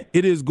teams.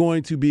 It is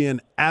going to be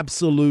an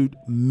absolute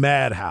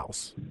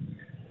madhouse.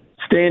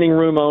 Standing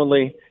room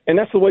only. And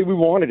that's the way we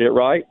wanted it,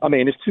 right? I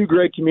mean, it's two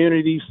great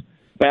communities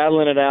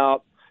battling it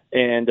out.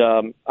 And,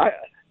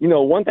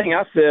 one thing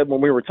I said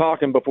when we were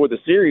talking before the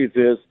series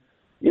is,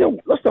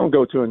 let's don't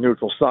go to a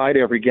neutral site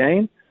every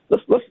game.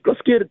 Let's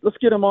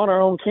get them on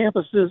our own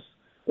campuses.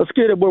 Let's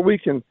get it where we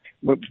can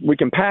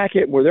pack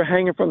it, where they're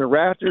hanging from the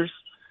rafters,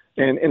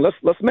 and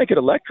let's make it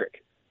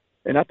electric.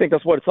 And I think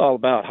that's what it's all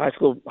about. High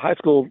school,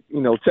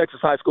 Texas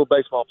high school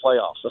baseball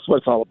playoffs. That's what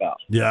it's all about.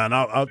 Yeah, and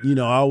I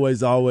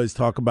always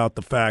talk about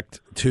the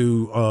fact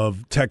too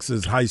of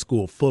Texas high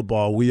school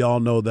football. We all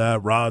know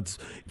that. Rod's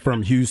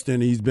from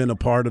Houston; he's been a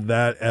part of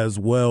that as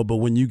well. But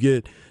when you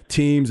get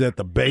teams at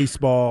the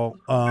baseball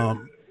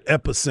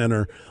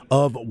epicenter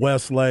of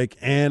Westlake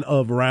and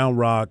of Round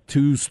Rock,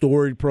 two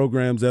storied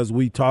programs as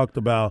we talked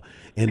about,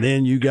 and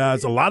then you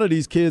guys, a lot of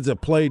these kids have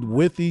played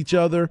with each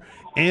other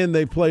and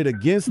they played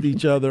against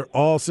each other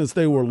all since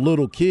they were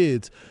little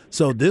kids.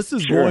 So this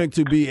is going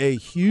to be a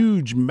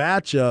huge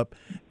matchup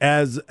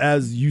as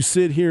you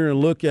sit here and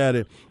look at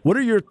it. What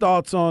are your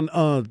thoughts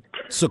on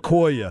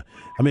Sequoia?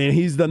 I mean,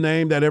 he's the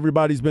name that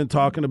everybody's been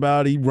talking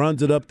about. He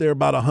runs it up there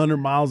about 100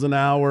 miles an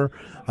hour.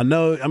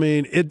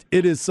 It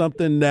is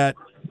something that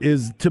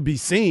is to be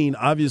seen.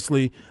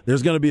 Obviously,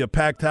 there's going to be a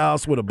packed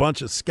house with a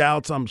bunch of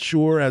scouts, I'm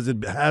sure, as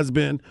it has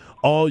been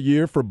all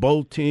year for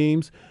both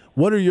teams.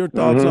 What are your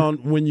thoughts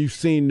on when you've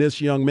seen this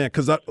young man?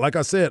 Because, like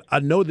I said, I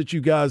know that you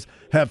guys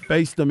have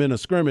faced him in a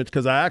scrimmage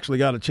because I actually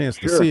got a chance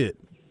to see it.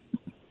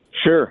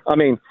 Sure. I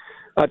mean,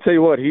 I tell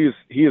you what, he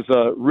is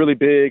really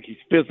big. He's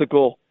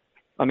physical.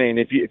 I mean,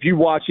 if you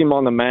watch him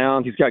on the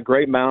mound, he's got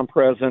great mound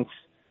presence.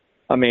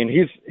 I mean,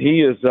 he's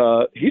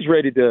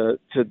ready to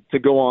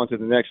go on to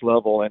the next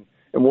level and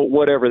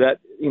whatever that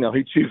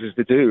he chooses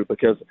to do,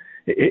 because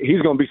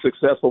he's going to be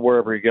successful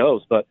wherever he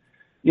goes. But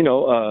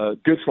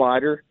good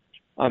slider.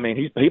 I mean,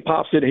 he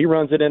pops it, he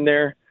runs it in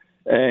there,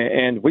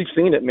 and we've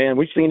seen it, man.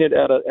 We've seen it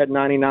at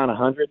 99,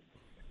 100,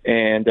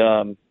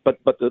 and but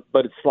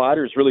his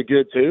slider is really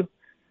good too,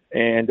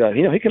 and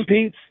he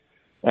competes.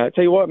 I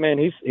tell you what, man,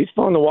 he's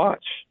fun to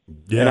watch.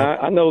 Yeah, and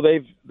I know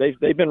they've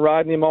been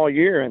riding him all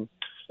year, and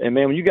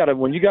man, when you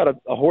got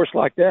a horse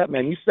like that,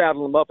 man, you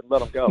saddle him up and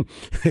let him go.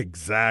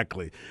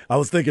 Exactly. I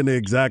was thinking the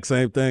exact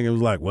same thing. It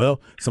was like,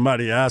 well,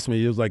 somebody asked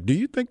me, it was like, do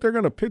you think they're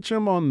going to pitch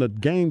him on the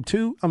game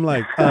 2? I'm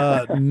like,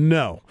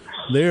 no.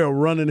 They're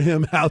running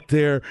him out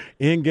there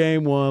in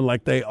game 1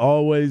 like they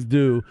always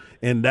do,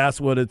 and that's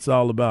what it's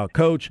all about.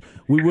 Coach,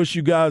 we wish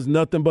you guys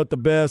nothing but the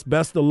best.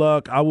 Best of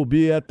luck. I will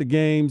be at the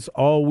games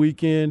all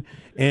weekend,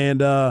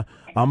 and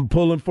I'm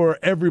pulling for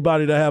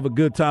everybody to have a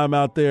good time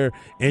out there,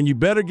 and you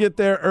better get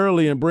there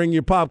early and bring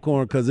your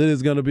popcorn because it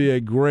is going to be a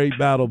great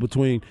battle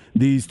between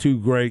these two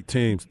great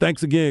teams.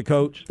 Thanks again,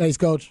 Coach. Thanks,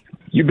 Coach.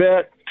 You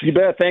bet.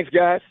 Thanks,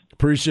 guys.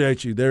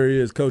 Appreciate you. There he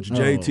is, Coach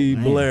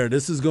JT Blair.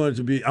 This is going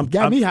to be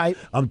got me hyped.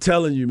 I'm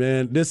telling you,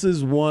 man, this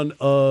is one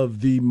of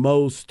the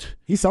most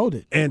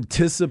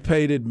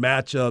anticipated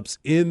matchups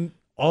in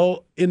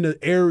the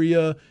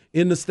area,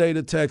 in the state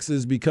of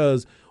Texas,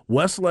 because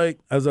Westlake,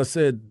 as I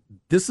said,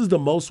 this is the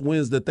most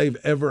wins that they've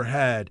ever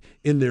had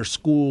in their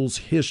school's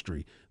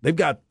history. They've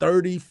got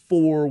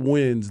 34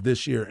 wins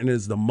this year, and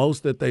it's the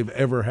most that they've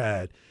ever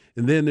had.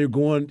 And then they're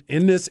going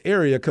in this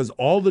area because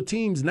all the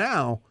teams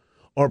now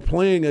are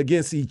playing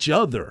against each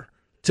other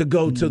to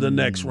go to the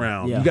next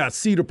round. Yeah. You got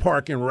Cedar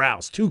Park and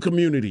Rouse, two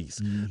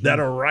communities that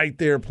are right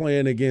there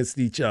playing against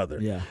each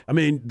other. Yeah. I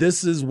mean,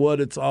 this is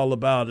what it's all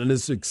about, and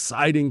it's an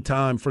exciting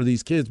time for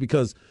these kids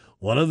because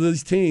one of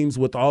these teams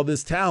with all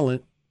this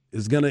talent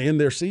is going to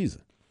end their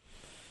season.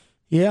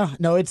 Yeah,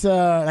 no, it's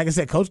like I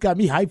said, Coach got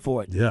me hyped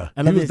for it. Yeah,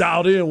 he was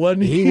dialed in,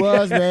 wasn't he? He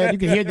was, man. You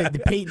can hear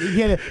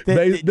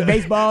the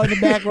baseball in the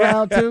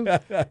background too.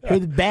 Hear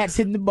the bats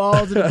hitting the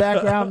balls in the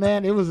background,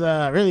 man. It was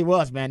really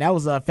was, man. That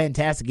was a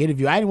fantastic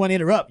interview. I didn't want to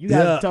interrupt. You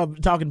guys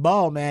talking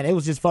ball, man. It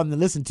was just fun to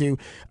listen to.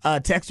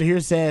 Texter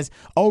here says,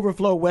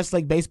 overflow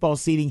Westlake baseball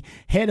seating.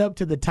 Head up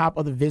to the top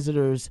of the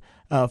visitors'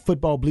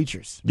 football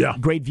bleachers. Yeah.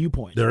 Great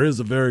viewpoint. There is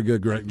a very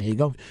good great. There you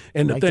go.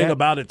 And the thing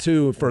about it,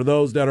 too, for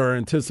those that are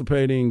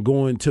anticipating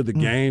going to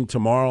the game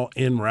tomorrow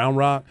in Round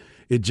Rock,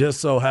 it just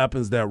so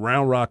happens that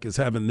Round Rock is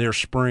having their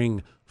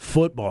spring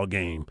football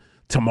game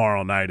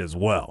tomorrow night as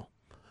well.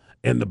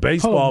 And the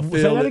baseball field,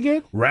 say that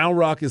again? Round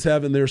Rock is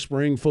having their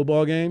spring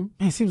football game.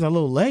 Man, it seems a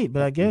little late,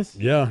 but I guess.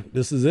 Yeah,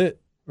 this is it.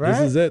 Right?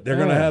 This is it. They're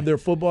going to have their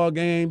football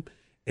game.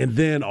 And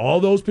then all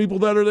those people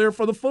that are there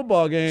for the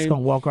football game, it's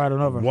gonna walk right on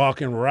over,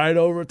 walking right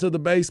over to the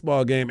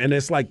baseball game, and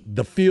it's like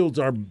the fields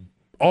are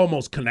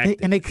almost connected.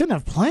 And they couldn't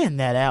have planned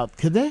that out,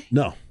 could they?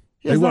 No,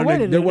 they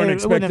weren't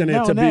expecting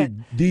it to be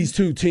these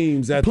two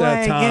teams at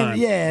that time.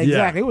 Yeah,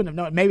 exactly. They wouldn't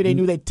have known. Maybe they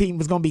knew their team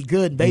was going to be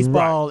good in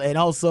baseball, and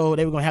also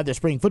they were going to have their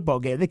spring football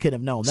game. They could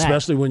have known that.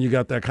 Especially when you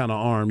got that kind of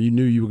arm, you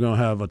knew you were going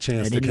to have a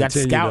chance to continue to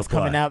play. And you got scouts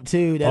coming out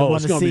too. That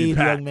want to see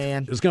the young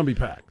man. It's going to be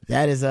packed.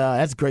 That is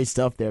that's great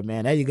stuff there,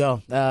 man. There you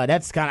go.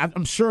 That's kind of.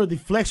 I'm sure the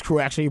Flex crew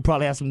actually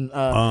probably have some.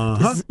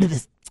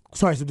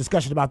 Some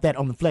discussion about that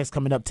on the Flex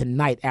coming up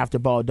tonight after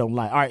Ball Don't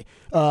Lie.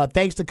 All right.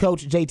 Thanks to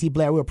Coach JT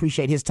Blair. We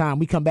appreciate his time.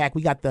 We come back.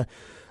 We got the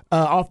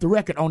off the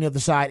record on the other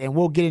side, and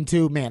we'll get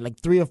into, like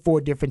 3 or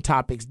 4 different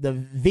topics. The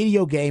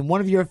video game,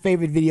 one of your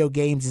favorite video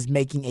games, is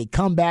making a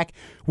comeback.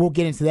 We'll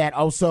get into that.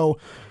 Also,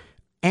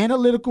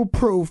 analytical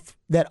proof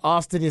that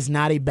Austin is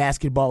not a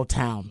basketball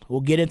town.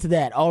 We'll get into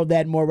that. All of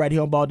that and more right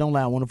here on Ball Don't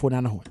Lie on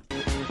 104.9 The Horn.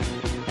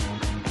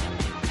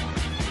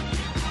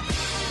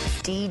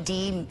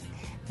 DD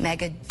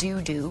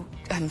Mangudu.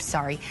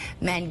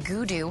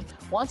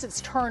 Once it's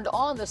turned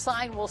on, the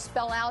sign will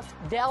spell out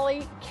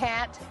Deli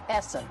Cat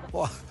Essen.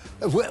 Well,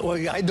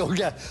 I don't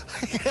get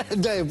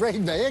they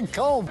bring me in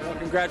cold. Well,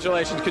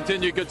 congratulations.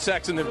 Continue good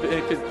sex in the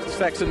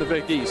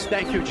Big East.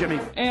 Thank you, Jimmy.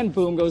 And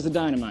boom goes the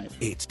dynamite.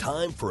 It's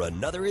time for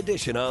another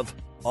edition of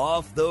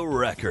Off the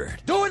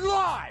Record. Do it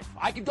live.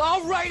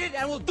 I'll write it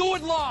and we'll do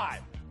it live.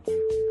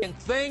 And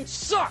thing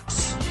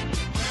sucks.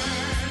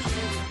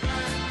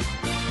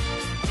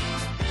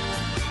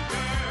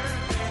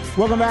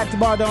 Welcome back to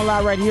Ball Don't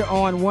Lie right here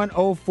on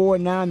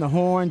 104.9 The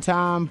Horn.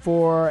 Time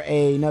for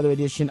another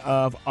edition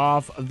of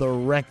Off the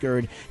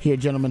Record here,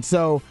 gentlemen.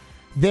 So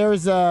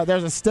there's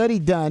a study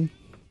done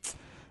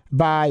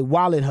by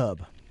Wallet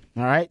Hub.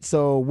 All right.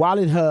 So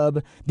Wallet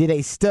Hub did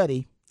a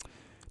study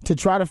to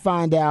try to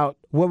find out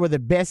what were the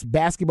best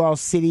basketball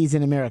cities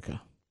in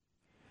America.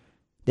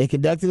 They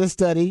conducted a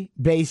study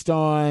based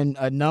on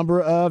a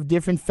number of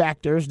different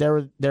factors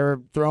that were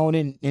thrown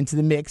into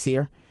the mix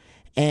here.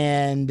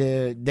 And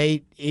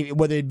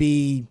whether it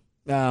be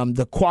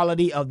the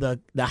quality of the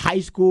high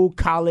school,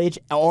 college,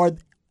 or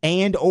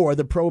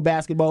the pro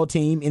basketball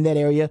team in that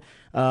area,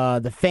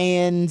 the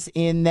fans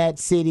in that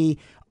city,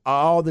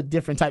 all the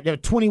different types. There are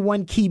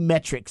 21 key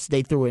metrics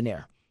they threw in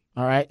there,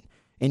 all right,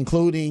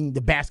 including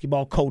the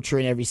basketball culture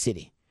in every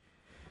city.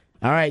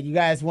 All right, you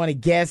guys want to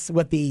guess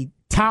what the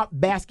top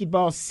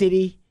basketball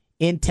city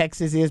in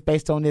Texas is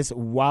based on this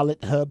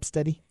Wallet Hub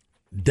study?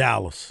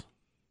 Dallas.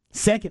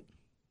 Second.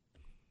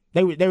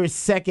 They were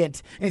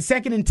second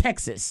in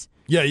Texas.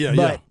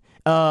 Yeah.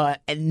 But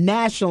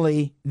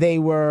nationally, they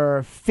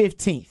were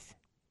 15th.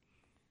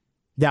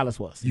 Dallas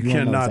was. You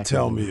cannot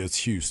tell me it's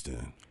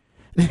Houston.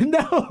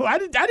 No, I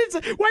didn't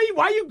say.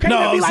 Why you came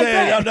at me like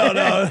that?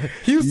 No.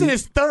 Houston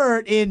is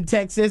third in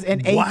Texas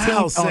and 18th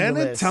wow, on San the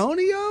list.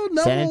 Antonio?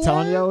 San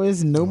Antonio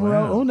is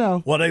numero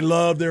uno. Well, they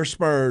love their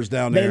Spurs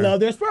down there. They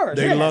love their Spurs.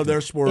 They love their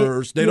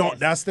Spurs.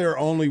 That's their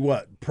only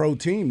pro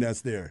team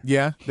that's there.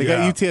 Yeah, they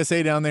got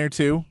UTSA down there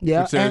too.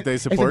 Yeah, and they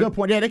support. It's a good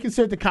point. Yeah, they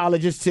consider the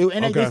colleges too,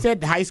 and they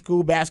said high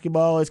school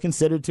basketball is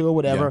considered too or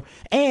whatever.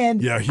 Yeah.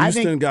 And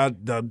Houston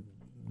got the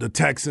the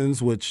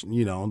Texans, which,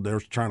 they're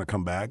trying to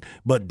come back.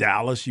 But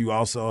Dallas, you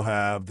also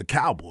have the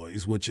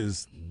Cowboys, which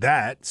is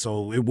that.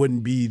 So it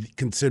wouldn't be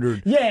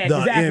considered the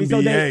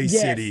NBA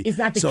city. It's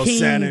not the so key.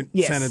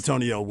 San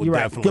Antonio would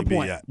definitely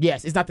be that.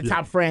 Yes, it's not the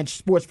top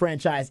sports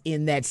franchise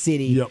in that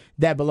city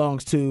that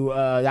belongs to,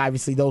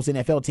 obviously, those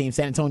NFL teams.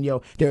 San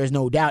Antonio, there is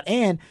no doubt.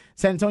 And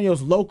San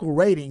Antonio's local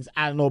ratings,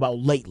 I don't know about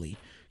lately,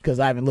 because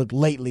I haven't looked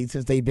lately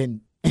since they've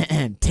been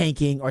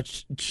tanking or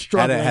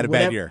struggling. Had a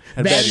bad year.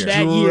 Bad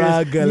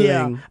years. Struggling.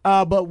 Yeah.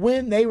 But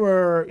when they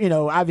were,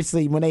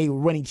 obviously when they were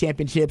winning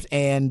championships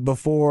and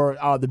before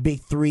the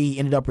big three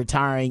ended up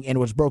retiring and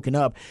was broken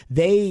up,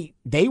 they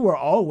were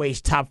always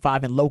top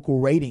 5 in local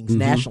ratings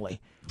nationally.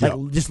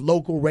 Just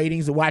local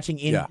ratings of watching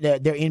their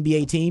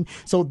NBA team.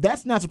 So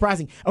that's not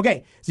surprising.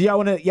 Okay, so y'all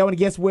want to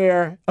guess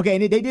where? Okay,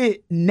 and they did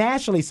it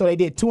nationally. So they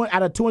did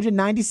out of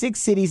 296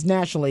 cities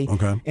nationally.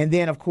 Okay, and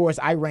then of course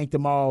I ranked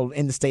them all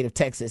in the state of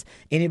Texas.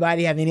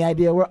 Anybody have any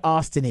idea where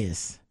Austin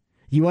is?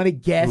 You want to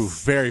guess? Ooh,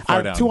 very far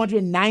out down. Of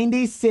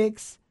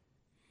 296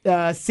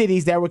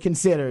 cities that were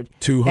considered.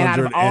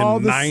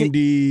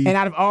 290. And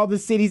out of all the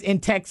cities in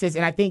Texas,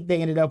 and I think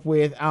they ended up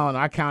with, I don't know,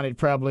 I counted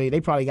they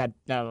probably got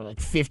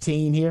like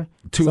 15 here.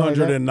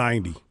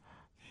 290.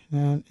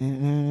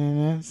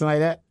 Something like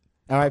that.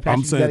 All right, Patrick,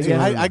 I'm saying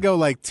I go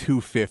like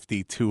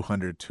 250,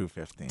 200,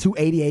 250.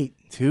 288.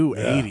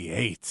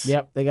 288.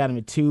 Yep, they got him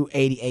at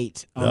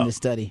 288 on this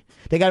study.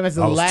 They got him as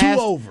the last. 2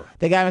 over.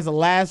 They got him as the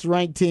last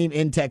ranked team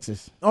in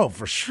Texas. Oh,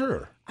 for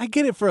sure. I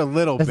get it for a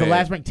little bit. That's the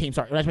last ranked team.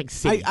 Sorry, last ranked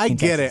city. I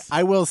get Texas. it.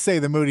 I will say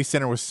the Moody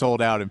Center was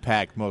sold out and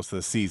packed most of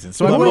the season.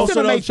 So the I will. Moody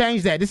Center may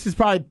change that. This is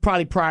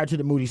probably prior to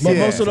the Moody But Center.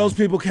 most of those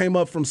people came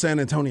up from San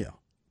Antonio.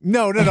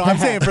 No. I'm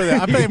saying for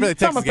the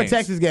Texas games.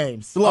 Texas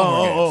games.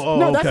 Oh,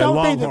 no, that's okay. the whole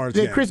Longhorns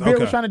thing that Chris Beard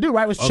was trying to do,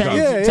 right? Was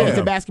change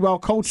the basketball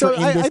culture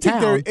in this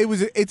town.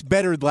 It's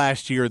better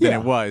last year than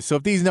it was. So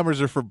if these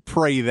numbers are for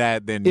pre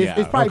that, then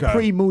it's probably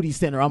pre-Moody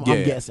Center. I'm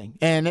guessing.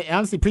 And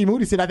honestly,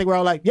 pre-Moody Center, I think we're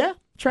all like,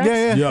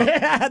 tracks.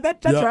 Yeah.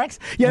 that tracks.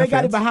 Yeah, they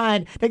got it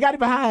behind. They got it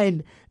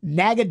behind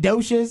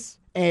Nacogdoches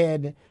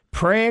and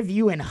Prairie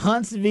View and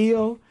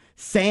Huntsville,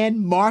 San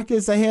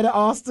Marcos ahead of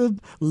Austin,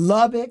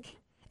 Lubbock.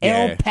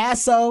 El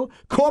Paso,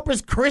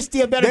 Corpus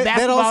Christi, a better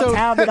basketball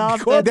town than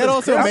Austin. That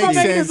also makes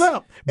sense.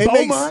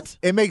 Beaumont.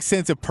 It makes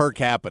sense of per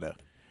capita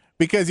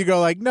because you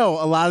go like,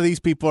 no, a lot of these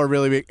people are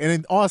really big. And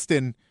in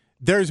Austin,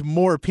 there's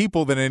more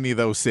people than any of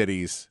those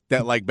cities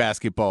that like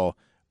basketball,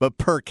 but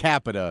per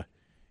capita,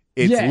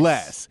 it's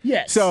less.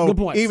 Yes. So good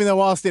point. even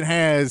though Austin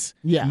has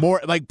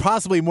more, like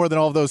possibly more than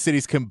all of those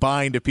cities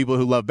combined of people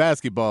who love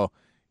basketball,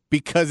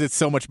 because it's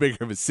so much bigger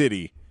of a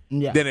city.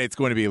 Then it's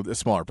going to be a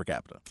smaller per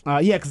capita.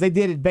 Because they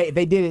did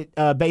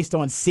it based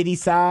on city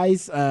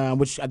size,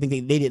 which I think they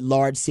did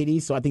large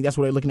cities. So I think that's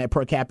what they're looking at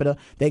per capita.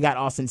 They got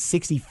Austin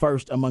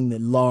 61st among the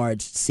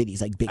large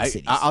cities, like big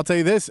cities. I'll tell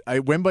you this: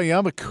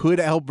 Wembanyama could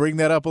help bring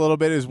that up a little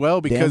bit as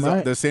well because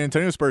the San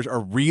Antonio Spurs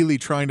are really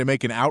trying to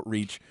make an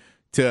outreach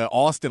to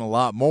Austin a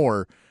lot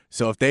more.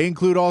 So if they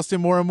include Austin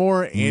more and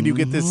more, and you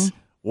get this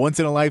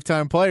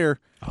once-in-a-lifetime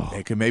player,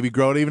 they could maybe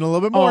grow it even a little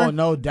bit more. Oh,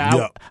 no doubt.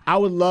 Yep. I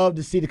would love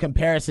to see the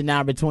comparison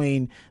now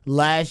between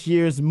last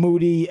year's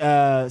Moody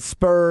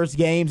Spurs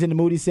games in the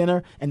Moody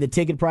Center and the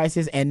ticket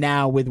prices, and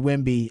now with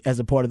Wemby as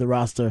a part of the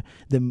roster,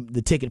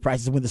 the ticket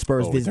prices when the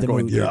Spurs visit the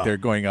Moody. They're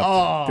going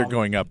up. They're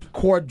going up.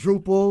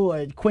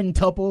 Quadruple,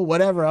 quintuple,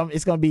 whatever.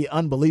 It's going to be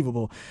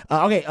unbelievable.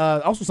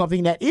 Also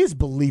something that is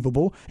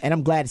believable, and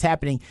I'm glad it's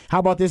happening. How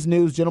about this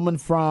news, gentlemen?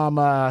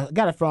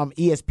 Got it from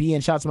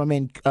ESPN. Shout out to my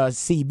man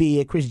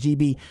CB, Chris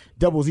GB,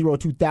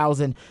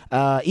 002,000.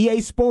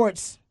 EA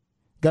Sports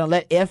gonna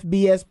let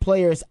FBS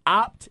players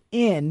opt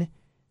in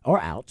or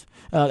out.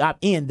 Opt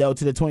in, though,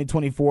 to the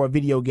 2024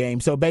 video game.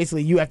 So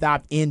basically, you have to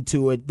opt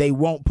into it. They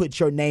won't put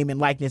your name and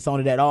likeness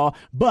on it at all.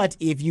 But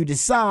if you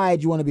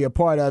decide you want to be a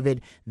part of it,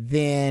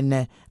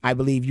 then I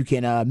believe you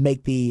can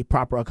make the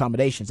proper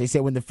accommodations. They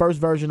said when the first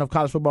version of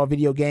college football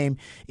video game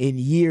in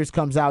years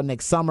comes out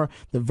next summer,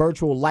 the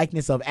virtual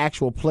likeness of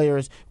actual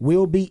players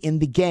will be in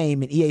the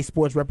game. And EA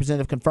Sports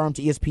representative confirmed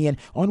to ESPN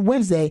on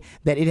Wednesday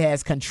that it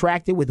has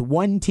contracted with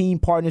one team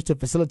partners to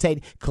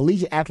facilitate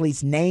collegiate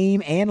athletes'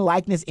 name and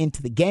likeness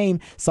into the game,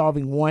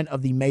 solving one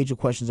of the major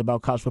questions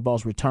about college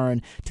football's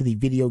return to the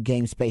video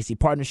game space. The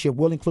partnership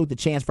will include the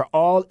chance for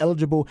all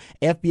eligible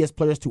FBS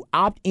players to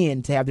opt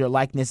in to have their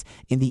likeness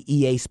in the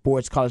EA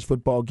Sports college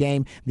football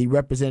game. The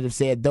representative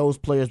said those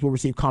players will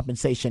receive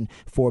compensation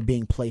for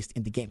being placed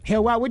in the game.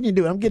 Hell, why wouldn't you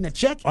do it? I'm getting a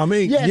check. I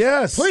mean,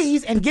 yes.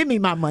 Please, and give me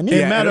my money.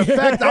 As a matter of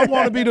fact, I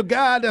want to be the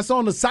guy that's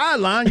on the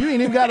sideline. You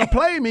ain't even got to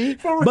play me,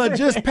 but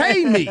just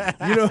pay me.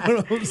 You know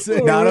what I'm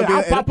saying?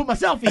 I'll put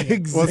myself in.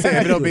 Exactly.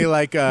 Well, it'll be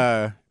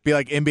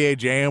like NBA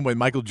Jam when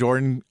Michael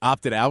Jordan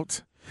opted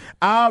out.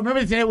 Remember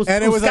it was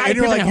and it was Scottie and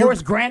you were Pippen like, and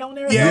Horace Grant on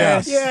there?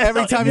 Yes. Yeah.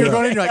 Every time you're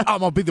going in, you're like, oh, I'm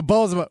going to beat the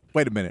Bulls.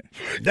 Wait a minute.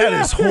 That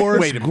is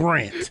Horace Wait a minute.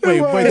 Grant.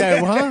 Wait,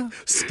 huh?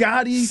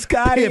 Scottie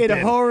and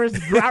Horace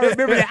Grant. I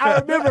remember that. I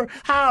remember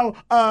how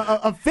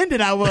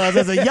offended I was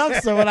as a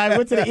youngster when I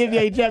went to the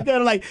NBA draft. They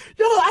were like,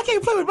 yo, I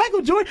can't play with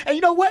Michael Jordan. And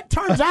you know what?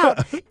 Turns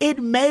out it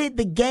made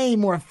the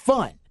game more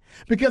fun.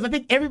 Because I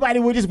think everybody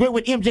would just went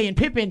with MJ and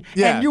Pippen,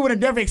 and you would have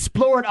never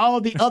explored all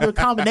of the other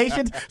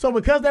combinations. So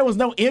because there was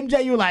no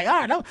MJ, you were like,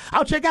 all right,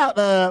 I'll check out,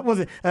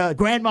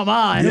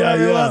 Grandmama and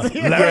whoever it was.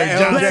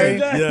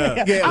 Larry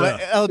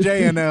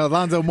LJ and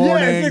Alonzo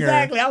Mourning. Yes,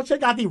 exactly. I'll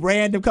check out the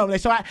random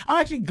combination. So I'm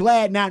actually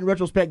glad now in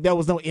retrospect there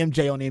was no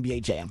MJ on the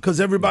NBA Jam.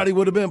 Because everybody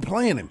would have been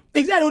playing him.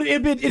 Exactly.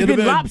 It's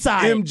been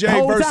lopsided.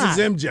 MJ versus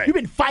time. MJ. You've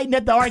been fighting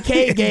at the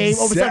arcade game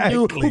over some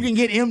dude who can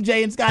get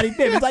MJ and Scottie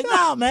Pippen. It's like,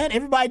 no, man,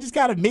 everybody just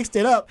kind of mixed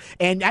it up.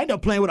 And I ended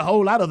up playing with a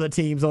whole lot of other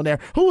teams on there.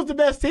 Who was the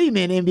best team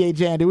in NBA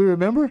Jam? Do we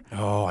remember?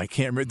 Oh, I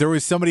can't remember. There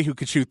was somebody who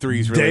could shoot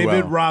threes really well.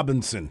 David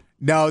Robinson.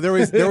 No, there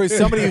was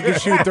somebody who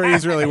could shoot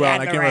threes really well,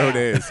 and I can't remember who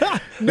it is.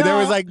 But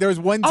there was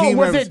one team.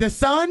 Oh, was it the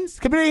Suns?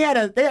 They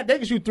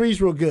could shoot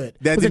threes real good.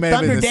 Was it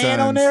Thunder Dan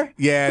on there?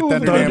 Yeah,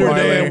 Thunder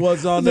Dan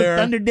was on there.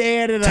 Thunder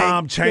Dan and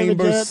Tom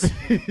Chambers.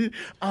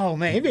 Oh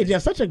man, NBA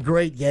Jam, such a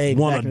great game.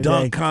 Won a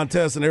dunk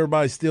contest, and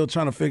everybody's still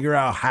trying to figure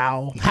out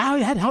how.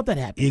 How'd that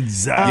happen?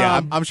 Exactly.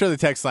 Yeah, I'm sure the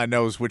text line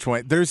knows which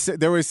one.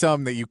 There was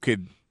some that you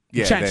could.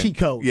 Yeah, cheat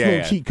codes,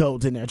 little cheat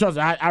codes in there. Trust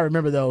me, I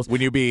remember those.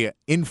 When you be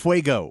in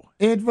fuego.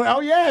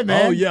 Oh yeah,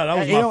 man. Oh yeah, that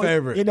was my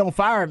favorite. It don't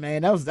fire,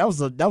 man. That was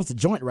the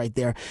joint right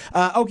there.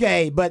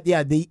 Okay, but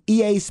yeah, the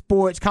EA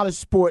Sports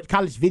college football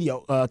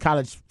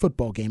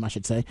game, I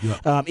should say,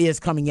 is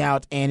coming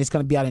out, and it's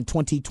going to be out in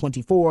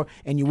 2024,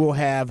 and you will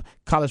have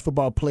college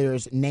football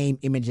players' name,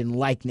 image, and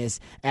likeness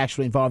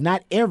actually involved.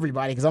 Not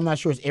everybody, because I'm not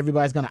sure if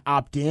everybody's going to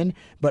opt in,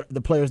 but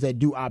the players that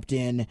do opt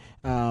in,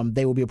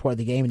 they will be a part of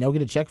the game, and they'll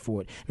get a check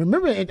for it.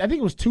 Remember, I think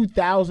it was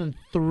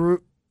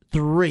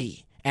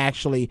 2003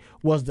 actually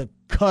was the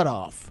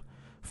cutoff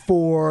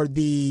for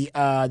the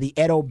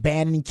Ed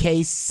O'Bannon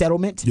case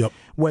settlement,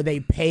 where they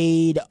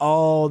paid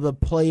all the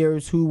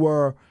players who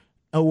were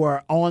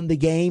on the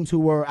games, who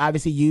were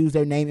obviously used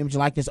their name, image, and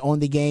likeness on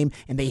the game,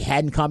 and they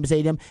hadn't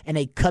compensated them, and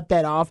they cut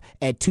that off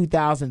at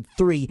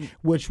 2003,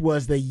 which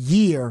was the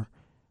year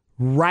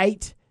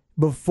right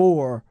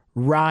before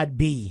Rod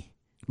B.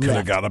 Could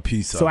have got a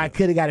piece of it. So I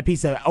could have got a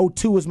piece of it.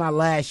 02 was my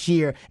last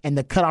year, and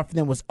the cutoff for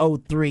them was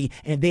 03,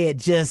 and they had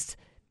just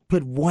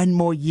put one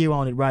more year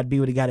on it. Rod B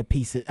would have got a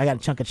piece. I got a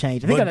chunk of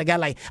change. I think they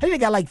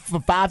got like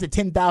from $5,000 to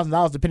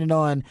 $10,000, depending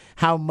on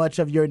how much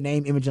of your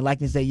name, image, and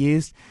likeness they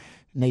used.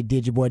 And they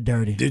did your boy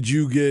dirty. Did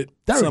you get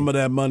some of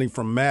that money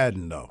from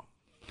Madden though?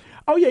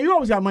 Oh yeah, you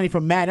always got money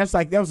from Madden.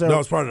 That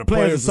was part of the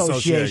Players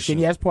Association.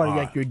 Yeah, that's part of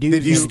like your dues.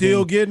 Did you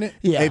still getting it?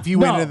 Yeah. If you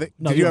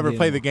did you ever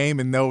play the game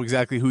and know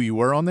exactly who you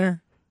were on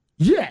there?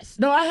 Yes.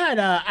 No, I had.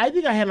 I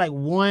think I had like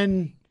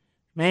one,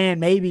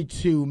 maybe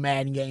two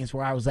Madden games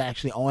where I was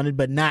actually on it,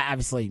 but not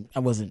obviously. I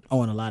wasn't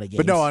on a lot of games.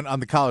 But no, on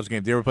the college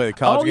game. Did you ever play the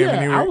college game?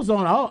 Yeah, I was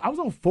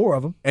on 4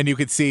 of them. And you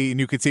could see.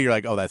 You're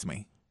like, oh, that's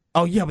me.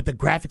 Oh yeah, but the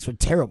graphics were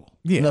terrible.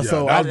 Yeah,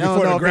 so that was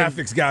before the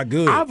graphics got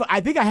good. I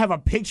think I have a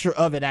picture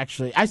of it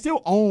actually. I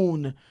still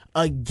own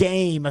a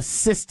game, a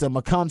system,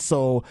 a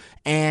console,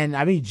 and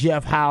I mean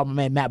Jeff Howe, my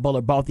man Matt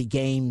Buller bought the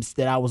games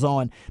that I was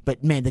on,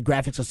 but man, the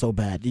graphics are so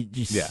bad.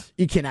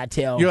 You cannot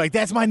tell. You're like,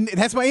 that's my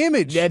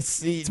image.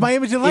 It's my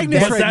image and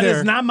likeness right that there. That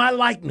is not my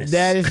likeness.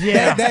 That is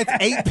that's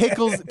 8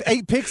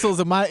 pixels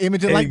of my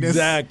image and likeness.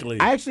 Exactly.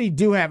 I actually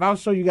do have. I'll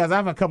show you guys. I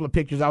have a couple of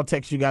pictures. I'll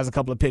text you guys a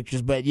couple of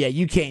pictures. But yeah,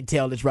 you can't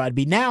tell it's Rod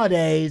B.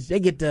 Nowadays they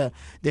get the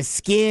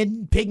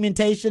skin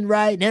pigmentation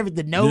right and everything,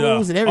 the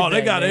nose and everything. Oh,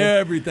 they got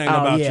everything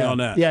about you on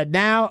that. Yeah,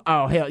 now,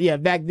 oh hell yeah,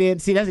 back then.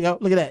 See, that's go.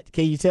 Look at that.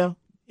 Can you tell?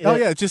 Oh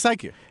yeah, it's just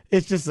like you.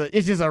 It's just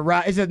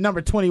a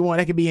number 21.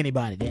 That could be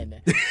anybody.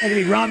 That could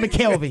be Ron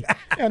McKelvey.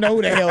 I don't know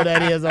who the hell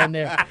that is on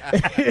there.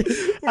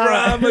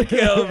 Ron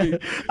McKelvey.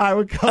 All right,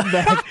 we'll come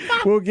back.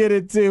 We'll get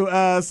into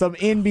some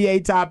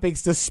NBA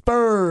topics. The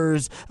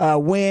Spurs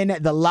win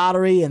the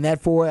lottery, and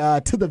that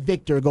to the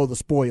victor go the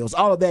spoils.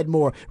 All of that and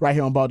more right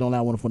here on Ball Don't Lie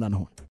 104.9 The Horn.